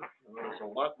interior. There's a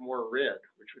lot more red,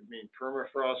 which would mean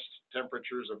permafrost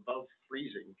temperatures above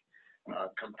freezing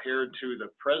compared to the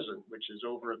present, which is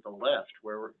over at the left,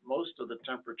 where most of the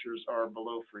temperatures are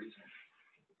below freezing.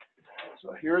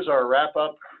 So here's our wrap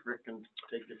up. Rick can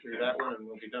take you through that one and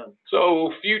we'll be done.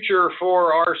 So future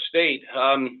for our state,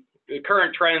 the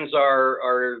current trends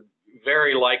are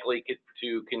very likely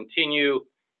to continue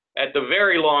at the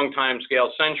very long time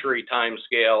scale, century time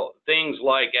scale, things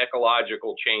like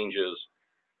ecological changes.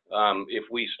 If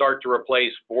we start to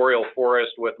replace boreal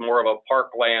forest with more of a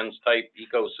parklands type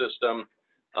ecosystem,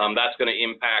 that's going to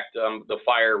impact the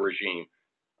fire regime.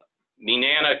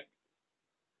 Nenana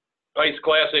Ice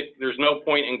Classic, there's no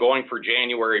point in going for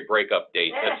January breakup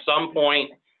dates. At some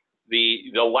point,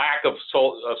 the lack of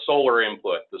solar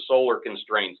input, the solar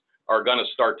constraints are going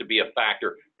to start to be a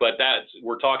factor, but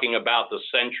we're talking about the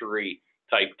century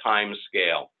type time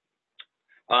scale.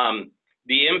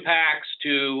 The impacts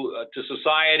to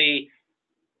society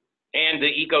and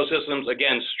the ecosystems,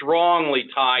 again, strongly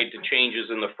tied to changes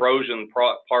in the frozen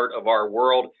part of our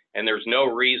world, and there's no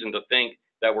reason to think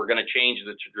that we're going to change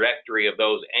the trajectory of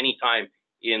those anytime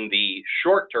in the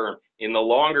short term. In the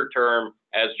longer term,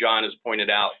 as John has pointed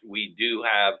out, we do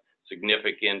have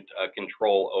significant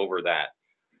control over that.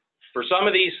 For some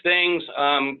of these things,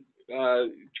 the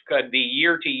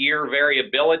year-to-year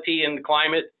variability in the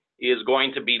climate is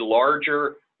going to be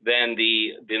larger than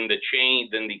the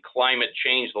climate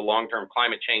change, the long-term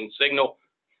climate change signal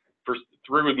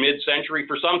through mid-century.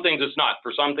 For some things, it's not.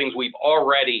 For some things, we've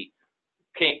already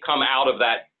come out of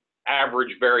that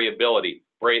average variability.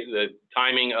 The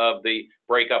timing of the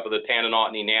breakup of the Tanana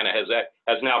and Nenana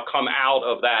has now come out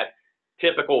of that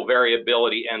typical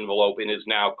variability envelope and is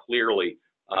now clearly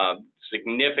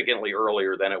significantly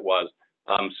earlier than it was.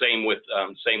 Same with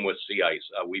sea ice.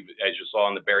 As you saw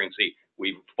in the Bering Sea,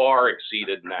 we've far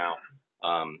exceeded now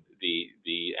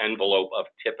the envelope of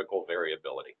typical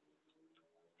variability.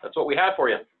 That's what we have for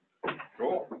you.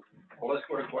 Cool. Well, let's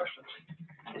go to questions.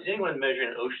 Is anyone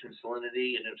measuring ocean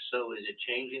salinity, and if so, is it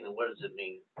changing, and what does it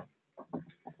mean?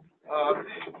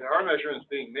 There are measurements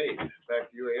being made. In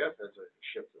fact, UAF has a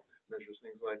ship that measures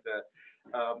things like that.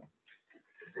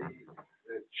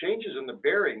 The changes in the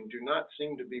Bering do not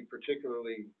seem to be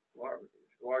particularly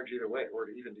large either way, or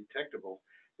even detectable.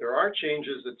 There are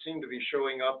changes that seem to be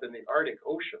showing up in the Arctic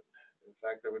Ocean. In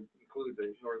fact, that would include the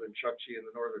northern Chukchi and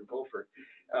the northern Beaufort.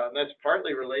 That's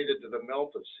partly related to the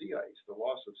melt of sea ice, the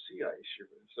loss of sea ice.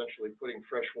 You're essentially putting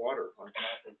fresh water on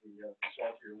top of the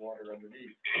saltier water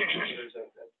underneath. There's a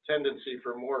tendency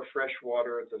for more fresh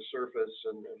water at the surface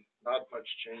and not much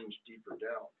change deeper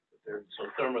down.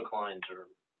 So thermoclines are...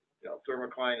 Yeah,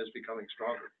 thermocline is becoming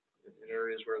stronger in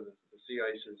areas where the sea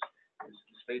ice is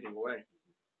fading away.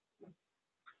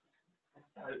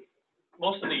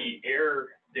 Most of the air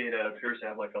data appears to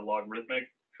have like a logarithmic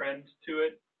trend to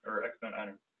it, or exponent, I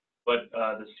don't know. But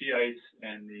the sea ice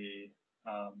and the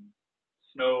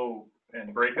snow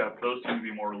and breakup, those seem to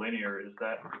be more linear. Is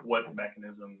that what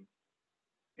mechanism?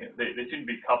 They seem to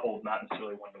be coupled, not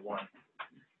necessarily one-to-one.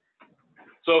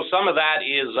 So some of that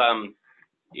is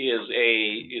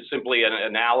simply an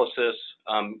analysis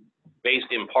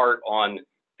based in part on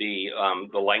the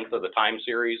length of the time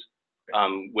series.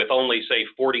 With only, say,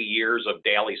 40 years of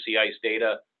daily sea ice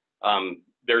data,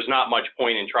 there's not much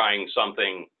point in trying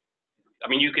something. I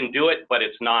mean, you can do it, but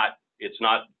it's not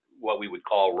what we would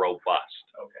call robust.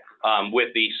 Okay.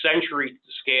 With the century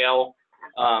scale,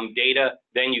 data,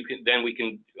 then we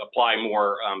can apply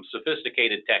more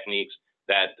sophisticated techniques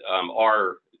that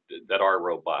are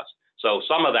robust. So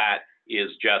some of that is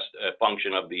just a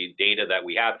function of the data that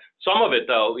we have. Some of it,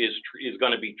 though, is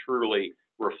going to be truly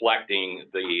reflecting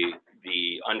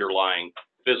the underlying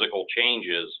physical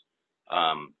changes.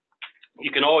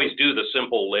 You can always do the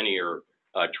simple linear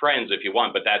trends if you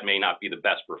want, but that may not be the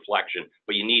best reflection.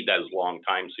 But you need those long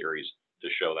time series to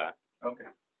show that. Okay.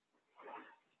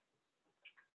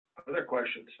 Other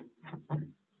questions?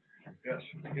 Yes.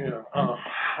 Yeah,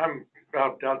 I'm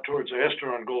out towards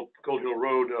Esther on Gold Hill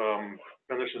Road.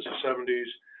 Been there since the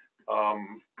 70s.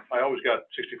 I always got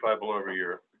 65 below every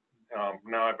year.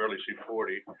 Now I barely see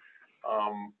 40.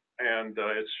 And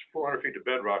it's 400 feet to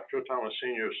bedrock. Joe Thomas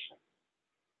Sr.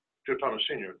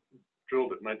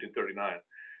 drilled it in 1939.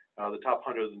 The top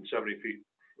 170 feet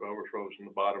were frozen.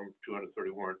 The bottom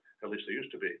 230 weren't. At least they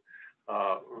used to be.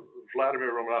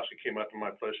 Vladimir Romanovsky came out to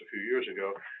my place a few years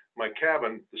ago. My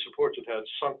cabin, the supports it had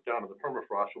sunk down to the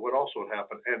permafrost. What also had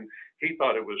happened, and he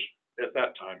thought it was, at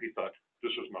that time, he thought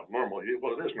this was not normal.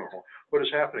 Well, it is normal. What is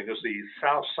happening is the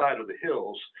south side of the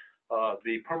hills,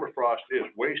 the permafrost is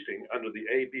wasting under the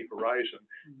AB horizon,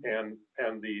 and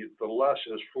the loess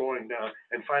is flowing down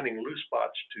and finding loose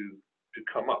spots to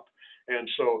come up. And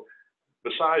so,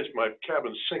 besides my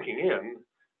cabin sinking in,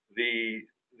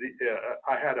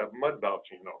 I had a mud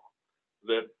volcano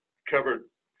that covered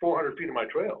 400 feet of my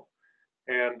trail,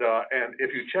 and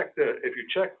if you check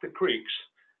the creeks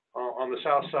on the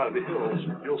south side of the hills,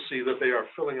 you'll see that they are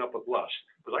filling up with loess.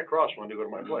 Because I crossed one to go to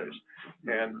my place,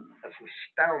 and that's an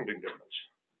astounding difference.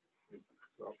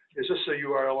 So, is this a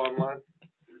URL online?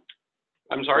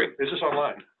 I'm sorry? Is this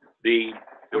online? The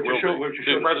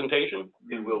presentation?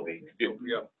 It will be.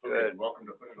 Yeah. Good. Welcome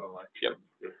to put it online. Yep.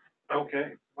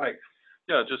 Okay, Mike.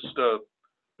 Yeah, just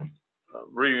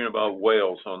reading about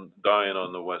whales dying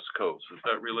on the West Coast. Is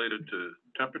that related to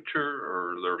temperature,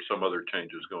 or are there some other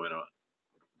changes going on?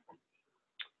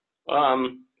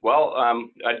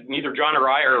 Neither John or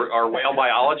I are whale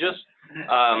biologists.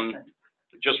 I've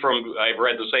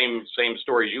read the same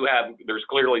stories you have. There's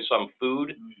clearly some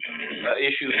food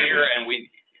issues here, and we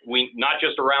not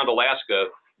just around Alaska,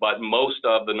 but most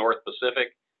of the North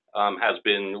Pacific has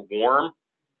been warm.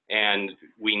 And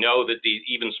we know that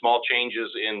even small changes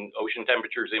in ocean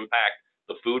temperatures impact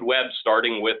the food web,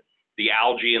 starting with the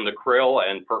algae and the krill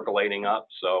and percolating up.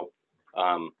 So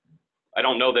I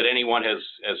don't know that anyone has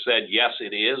said, yes,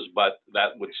 it is, but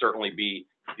that would certainly be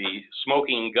the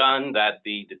smoking gun that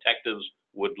the detectives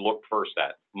would look first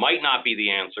at. Might not be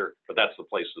the answer, but that's the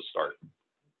place to start.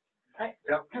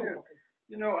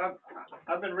 You know,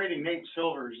 I've been reading Nate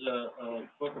Silver's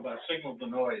book about signal to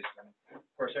noise, and of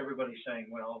course everybody's saying,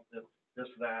 well, this,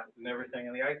 that, and everything.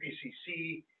 And the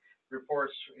IPCC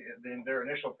reports in their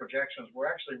initial projections were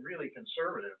actually really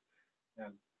conservative,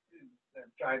 and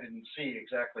I didn't see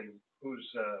exactly whose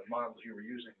models you were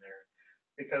using there,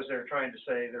 because they're trying to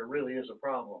say there really is a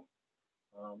problem,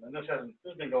 and this has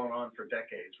been going on for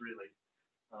decades, really.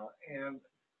 And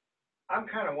I'm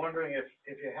kind of wondering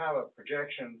if you have a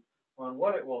projection on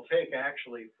what it will take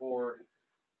actually for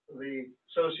the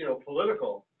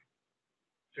socio-political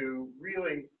to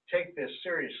really take this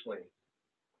seriously.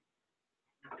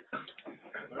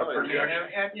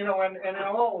 And you know, and in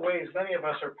all ways, many of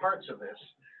us are parts of this,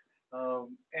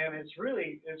 and it's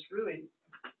really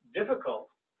difficult.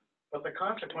 But the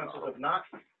consequences of not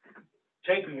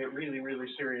taking it really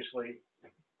seriously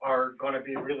are going to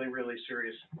be really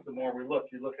serious. The more we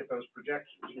look, you look at those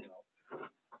projections, you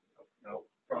know,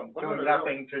 from doing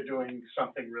nothing to doing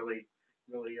something really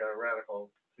radical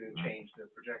to change the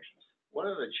projections. One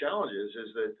of the challenges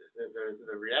is that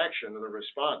the reaction or the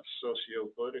response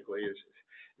socio-politically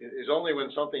is only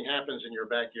when something happens in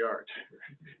your backyard.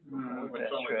 When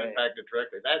someone's impacted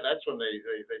directly. That's when they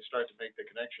start to make the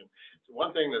connection. So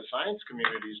one thing the science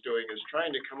community is doing is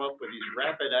trying to come up with these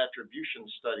rapid attribution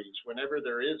studies whenever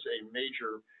there is a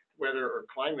major weather or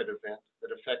climate event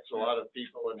that affects a lot of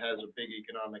people and has a big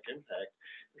economic impact.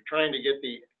 We're trying to get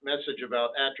the message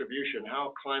about attribution,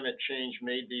 how climate change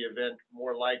made the event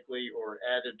more likely or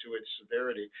added to its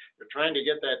severity. They're trying to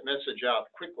get that message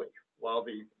out quickly while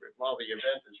the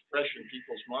event is fresh in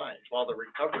people's minds, while the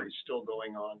recovery is still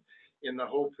going on, in the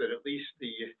hope that at least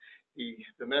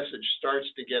the message starts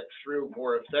to get through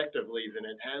more effectively than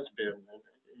it has been.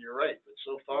 And you're right, but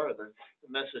so far the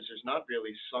message has not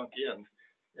really sunk in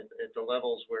at the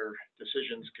levels where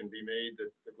decisions can be made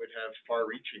that would have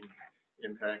far-reaching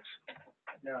impacts.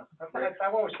 Yeah,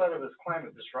 I've always thought of it as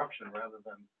climate disruption rather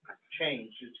than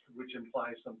change, which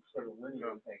implies some sort of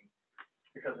linear thing,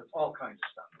 because it's all kinds of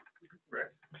stuff.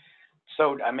 Right.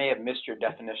 So I may have missed your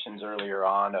definitions earlier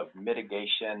on of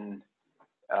mitigation,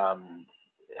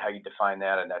 how you define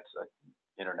that, and that's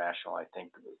international, I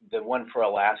think. The one for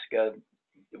Alaska,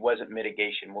 it wasn't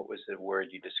mitigation. What was the word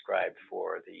you described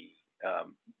for the,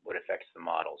 what affects the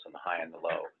models on the high and the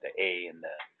low, the A and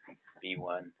the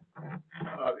B1?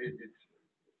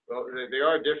 Well, they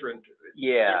are different.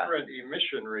 Yeah. Different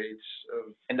emission rates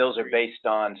of. And those are based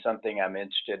on something I'm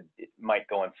interested, it might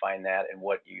go and find that and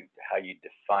how you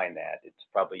define that. It's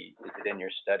probably, is it in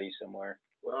your study somewhere?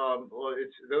 Well,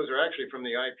 those are actually from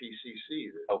the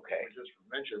IPCC that Okay. I just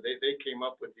mentioned. They came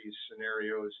up with these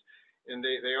scenarios, and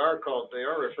they are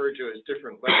referred to as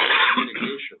different levels of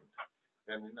mitigation.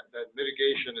 And that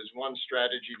mitigation is one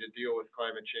strategy to deal with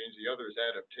climate change. The other is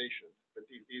adaptation. But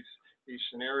these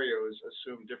scenarios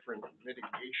assume different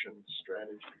mitigation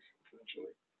strategies,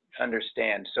 essentially.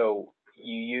 Understand. So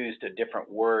you used a different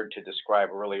word to describe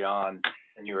early on,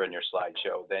 and you were in your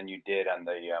slideshow, than you did on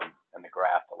the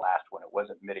graph, the last one. It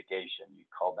wasn't mitigation. You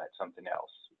called that something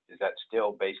else. Is that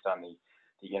still based on the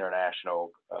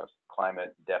international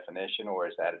climate definition, or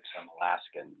is that some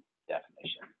Alaskan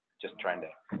definition? Just trying to.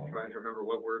 I'm trying to remember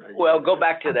what word. Well, go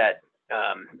back to that.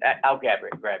 I'll grab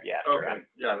you after. Okay.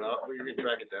 Yeah, we can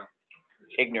track it down.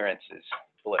 Ignorance is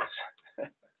bliss.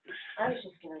 I was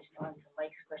just going to respond to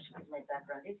Mike's question because my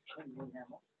background is in marine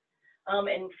mammals.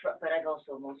 But I've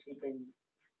also mostly been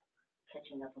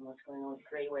catching up on what's going on with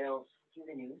gray whales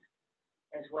through the news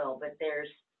as well. But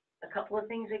there's a couple of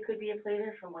things that could be at play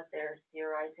there from what they're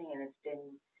theorizing, and it's been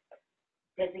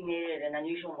designated an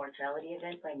unusual mortality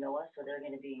event by NOAA, so they're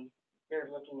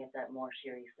looking at that more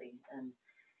seriously. And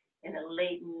in the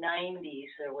late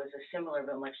 90s, there was a similar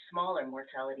but much smaller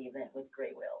mortality event with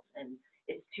gray whales. And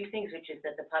it's two things, which is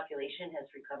that the population has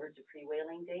recovered to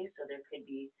pre-whaling days, so there could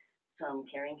be some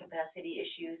carrying capacity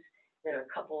issues that are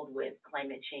coupled with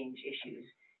climate change issues.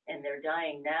 And their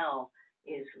dying now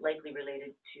is likely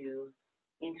related to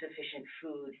insufficient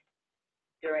food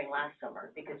during last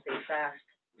summer because they fast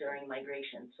during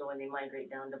migration. So when they migrate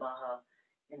down to Baja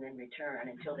and then return,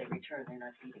 until they return, they're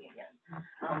not feeding again.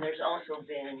 There's also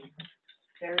been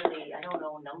fairly, I don't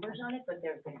know numbers on it, but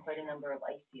there have been quite a number of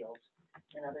ice seals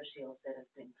and other seals that have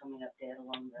been coming up dead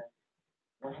along the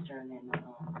western and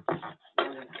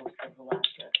northern coast of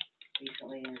Alaska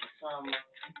recently. And some,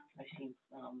 I've seen,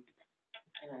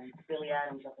 Billy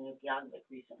Adams up in Utqiagvik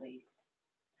recently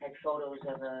had photos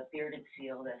of a bearded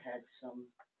seal that had some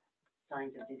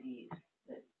signs of disease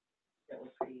that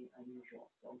was pretty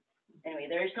unusual. So anyway,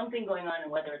 there is something going on,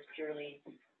 and whether it's purely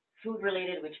food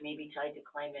related, which may be tied to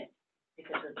climate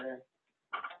because of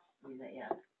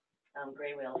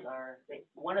gray whales are,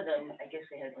 one of them, I guess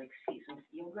they had like some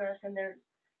eelgrass in their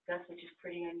guts, which is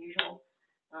pretty unusual.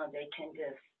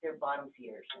 They're bottom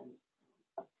feeders, and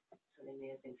so they may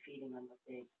have been feeding on what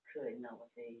they could, not what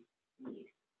they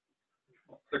need.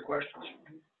 Other questions?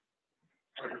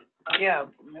 Yeah,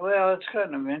 well, it's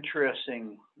kind of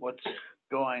interesting what's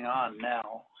going on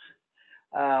now.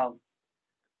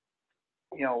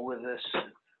 With this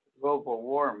global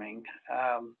warming,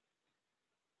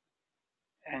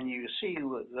 and you see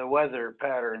the weather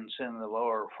patterns in the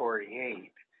lower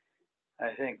 48.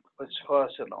 I think what's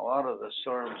causing a lot of the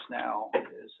storms now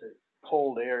is that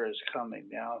cold air is coming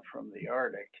down from the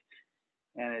Arctic,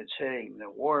 and it's hitting the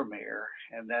warm air,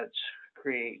 and that's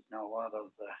creating a lot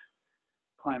of the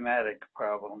climatic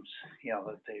problems,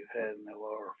 that they've had in the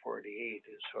lower 48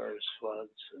 as far as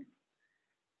floods and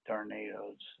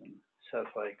tornadoes and stuff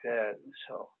like that. And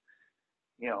so,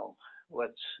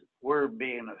 we're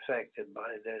being affected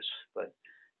by this, but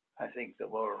I think the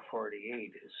lower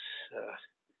 48 is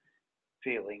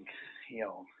feeling,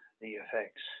 the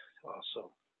effects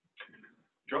also.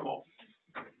 Joel.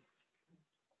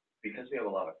 Because we have a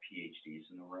lot of PhDs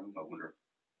in the room, I wonder if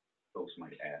folks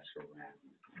might ask around.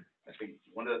 I think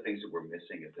one of the things that we're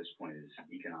missing at this point is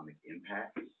economic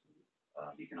impacts.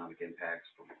 Economic impacts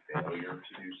from failure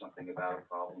to do something about a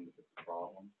problem if it's a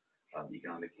problem.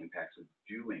 Economic impacts of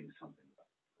doing something about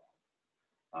the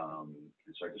problem.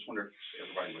 And so I just wonder if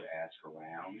everybody would ask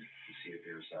around to see if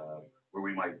there's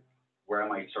where I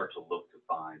might start to look to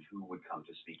find who would come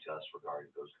to speak to us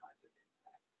regarding those kinds of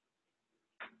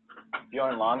impacts.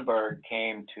 Bjorn Longberg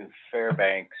came to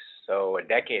Fairbanks, a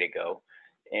decade ago,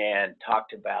 and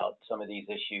talked about some of these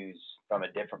issues from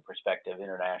a different perspective,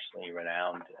 internationally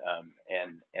renowned,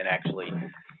 and actually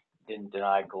didn't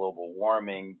deny global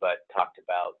warming, but talked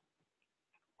about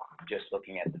just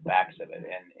looking at the facts of it.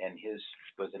 And his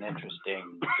was an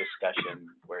interesting discussion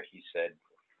where he said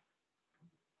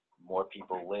more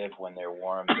people live when they're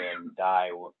warm than die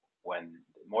when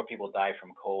more people die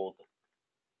from cold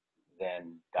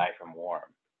than die from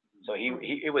warm. So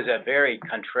it was a very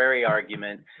contrary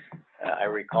argument. I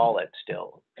recall it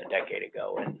still a decade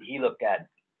ago, and he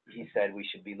said we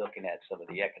should be looking at some of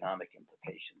the economic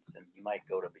implications, and you might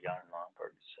go to beyond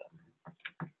Longford's.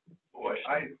 Boy,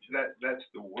 that's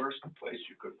the worst place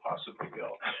you could possibly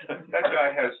go. That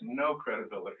guy has no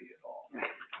credibility at all.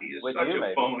 He is such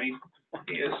a phony.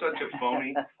 He is such a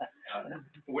phony.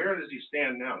 Where does he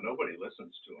stand now? Nobody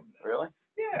listens to him now. Really?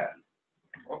 Yeah.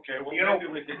 Okay, well, You know, maybe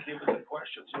we could keep it to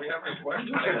questions. Do we have any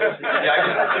questions? Yeah,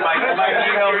 you might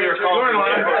email me or call me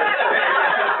later.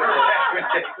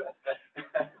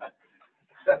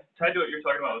 Tied to what you're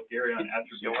talking about with Gary on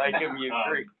attribution. You like him, you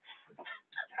agree.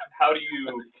 How do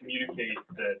you communicate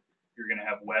that you're going to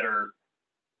have weather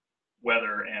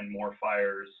and more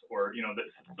fires, or that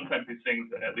sometimes these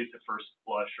things, at least at first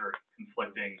blush, are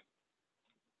conflicting?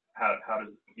 How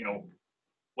does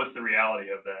what's the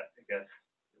reality of that? I guess.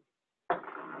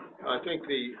 I think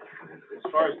as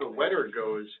far as the weather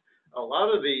goes, a lot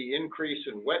of the increase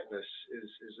in wetness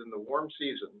is in the warm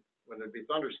season when there'd be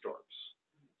thunderstorms.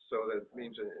 So that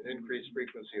means an increased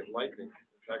frequency of lightning.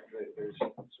 In fact, there's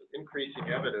increasing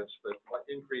evidence that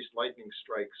increased lightning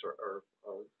strikes are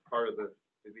part of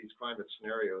these climate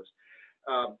scenarios.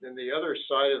 And the other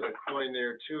side of the coin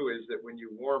there too is that when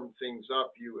you warm things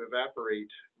up, you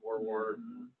evaporate more water,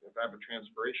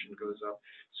 evapotranspiration goes up.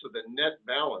 So the net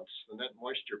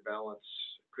moisture balance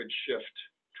could shift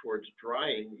towards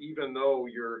drying, even though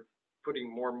you're putting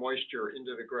more moisture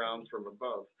into the ground from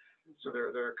above. So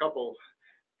there are a couple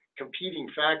competing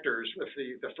factors with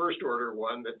the first order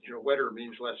one that, wetter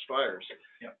means less fires.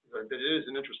 Yeah. But it is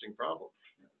an interesting problem.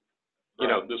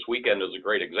 This weekend is a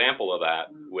great example of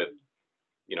that with,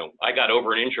 I got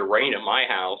over an inch of rain at my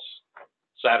house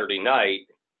Saturday night.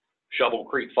 Shovel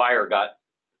Creek Fire got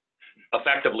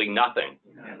effectively nothing.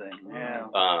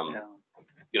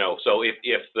 So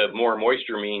if the more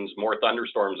moisture means more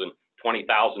thunderstorms and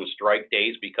 20,000 strike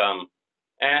days become,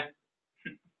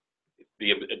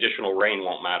 the additional rain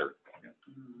won't matter.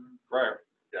 Right.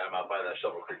 Yeah, I'm out by that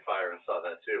Shovel Creek Fire and saw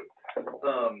that too.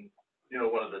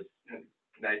 One of the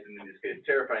nice, and in this case,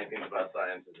 terrifying things about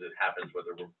science is it happens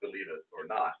whether we believe it or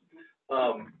not.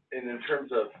 And in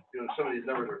terms of, some of these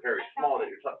numbers are very small that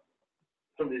you're talking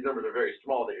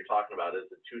about.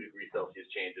 Is a 2 degree Celsius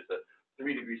change, is a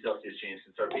 3 degree Celsius change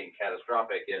can start being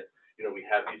catastrophic. Yet, we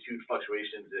have these huge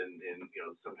fluctuations in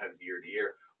sometimes year to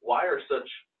year. Why are such,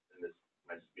 and this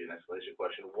might just be an explanation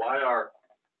question, why are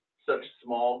such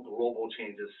small global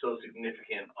changes so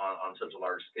significant on such a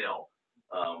large scale?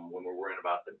 When we're worrying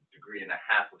about the 1.5 degrees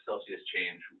of Celsius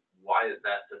change, why is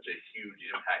that such a huge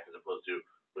impact as opposed to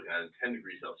looking at a 10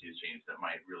 degree Celsius change that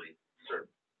might really have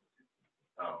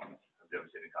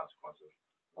devastating consequences?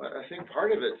 Well, I think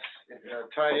part of it's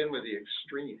tied in with the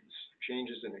extremes,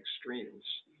 changes in extremes.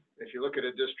 If you look at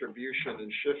a distribution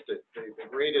and shift it, the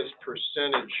greatest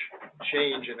percentage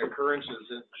change in occurrences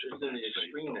is in the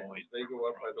extreme ends. They go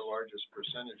up by the largest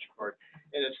percentage part.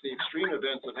 And it's the extreme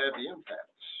events that have the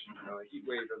impacts. A heat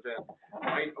wave event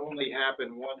might only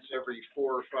happen once every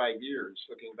 4 or 5 years,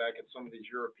 looking back at some of these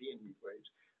European heat waves.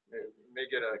 You may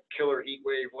get a killer heat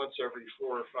wave once every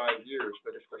 4 or 5 years,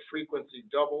 but if the frequency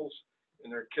doubles and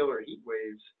they're killer heat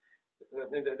waves,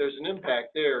 there's an impact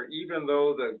there, even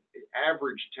though the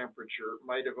average temperature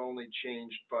might have only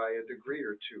changed by a degree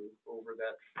or two over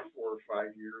that 4 or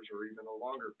 5 years or even a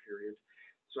longer period.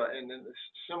 So, and then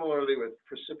similarly with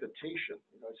precipitation,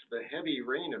 it's the heavy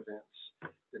rain events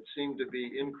that seem to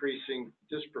be increasing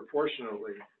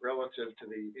disproportionately relative to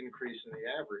the increase in the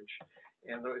average.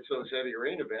 And it's those heavy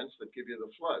rain events that give you the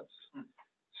floods.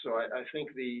 So I think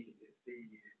the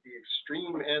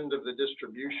extreme end of the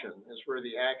distribution is where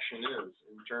the action is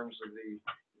in terms of the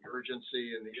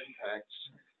urgency and the impacts.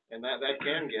 And that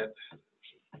can get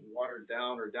watered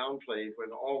down or downplayed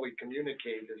when all we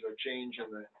communicate is a change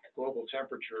in the global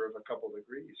temperature of a couple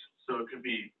degrees. So it could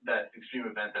be that extreme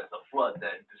event that's a flood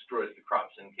that destroys the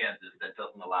crops in Kansas that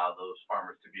doesn't allow those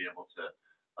farmers to be able to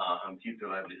keep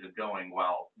their livelihood going,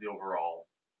 while the overall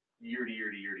year to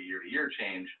year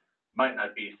change might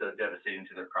not be so devastating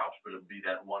to their crops, but it'll be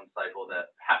that one cycle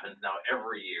that happens now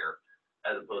every year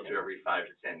as opposed to every 5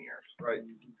 to 10 years. Right.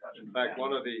 In fact,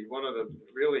 one of the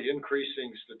really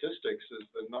increasing statistics is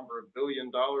the number of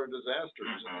billion-dollar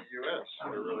disasters in the U.S.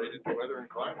 that are related to weather and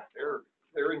climate.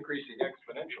 They're increasing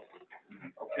exponentially.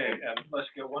 Okay, and let's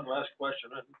get one last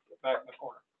question back in the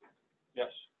corner.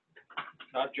 Yes.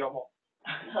 Not Jomo.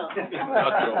 Not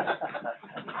Jomo.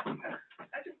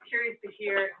 I'm just curious to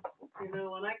hear,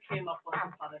 when I came up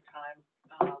once upon a time,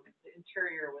 the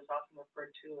interior was often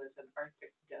referred to as an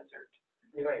Arctic desert.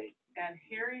 Right. And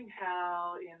hearing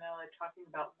how, they're talking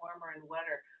about warmer and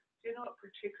wetter, do you know what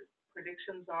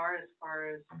predictions are as far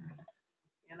as,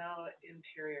 you know,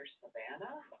 interior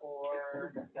Savannah or,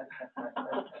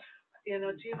 you know,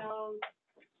 do you know,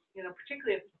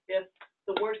 particularly if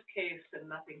the worst case and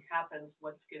nothing happens,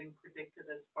 what's getting predicted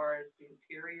as far as the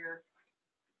interior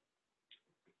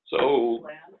So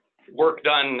land? work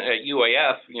done at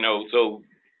UAF, you know, so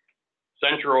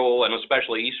central and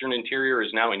especially eastern interior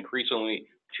is now increasingly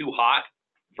too hot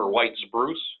for white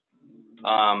spruce.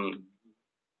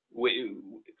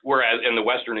 Whereas in the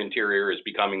western interior is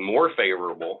becoming more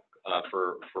favorable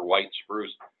for white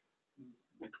spruce.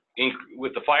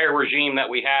 With the fire regime that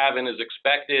we have and is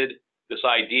expected, this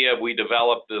idea we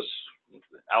developed this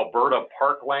Alberta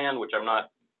parkland, which I'm not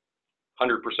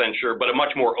 100% sure, but a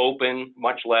much more open,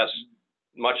 much less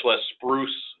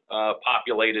spruce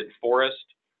populated forest.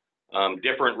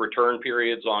 Different return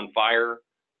periods on fire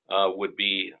would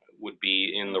be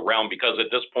in the realm, because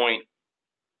at this point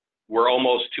we're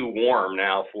almost too warm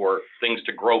now for things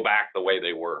to grow back the way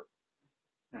they were.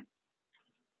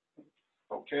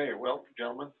 Okay, well,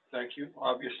 gentlemen, thank you.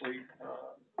 Obviously,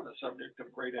 a subject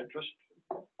of great interest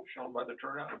shown by the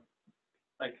turnout.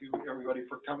 Thank you, everybody,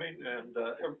 for coming, and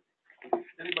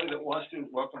anybody that wants to,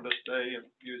 welcome to stay and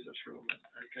use this room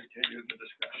and continue the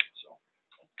discussion. So,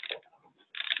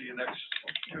 see you next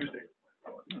Tuesday.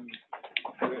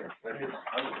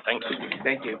 Thanks.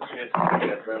 Thank you.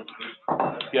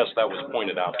 Yes, that was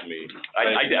pointed out to me.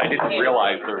 I didn't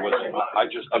realize there was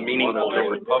a meaningful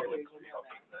difference.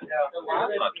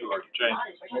 Not too hard to change.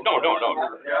 No.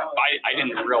 I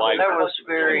didn't realize. That was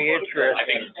very interesting. I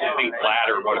think flat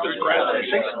or what is it?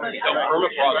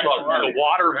 The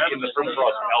water in the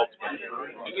permafrost melts.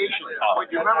 Do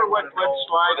you remember what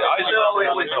slide? So it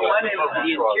was one in the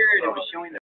interior that was showing the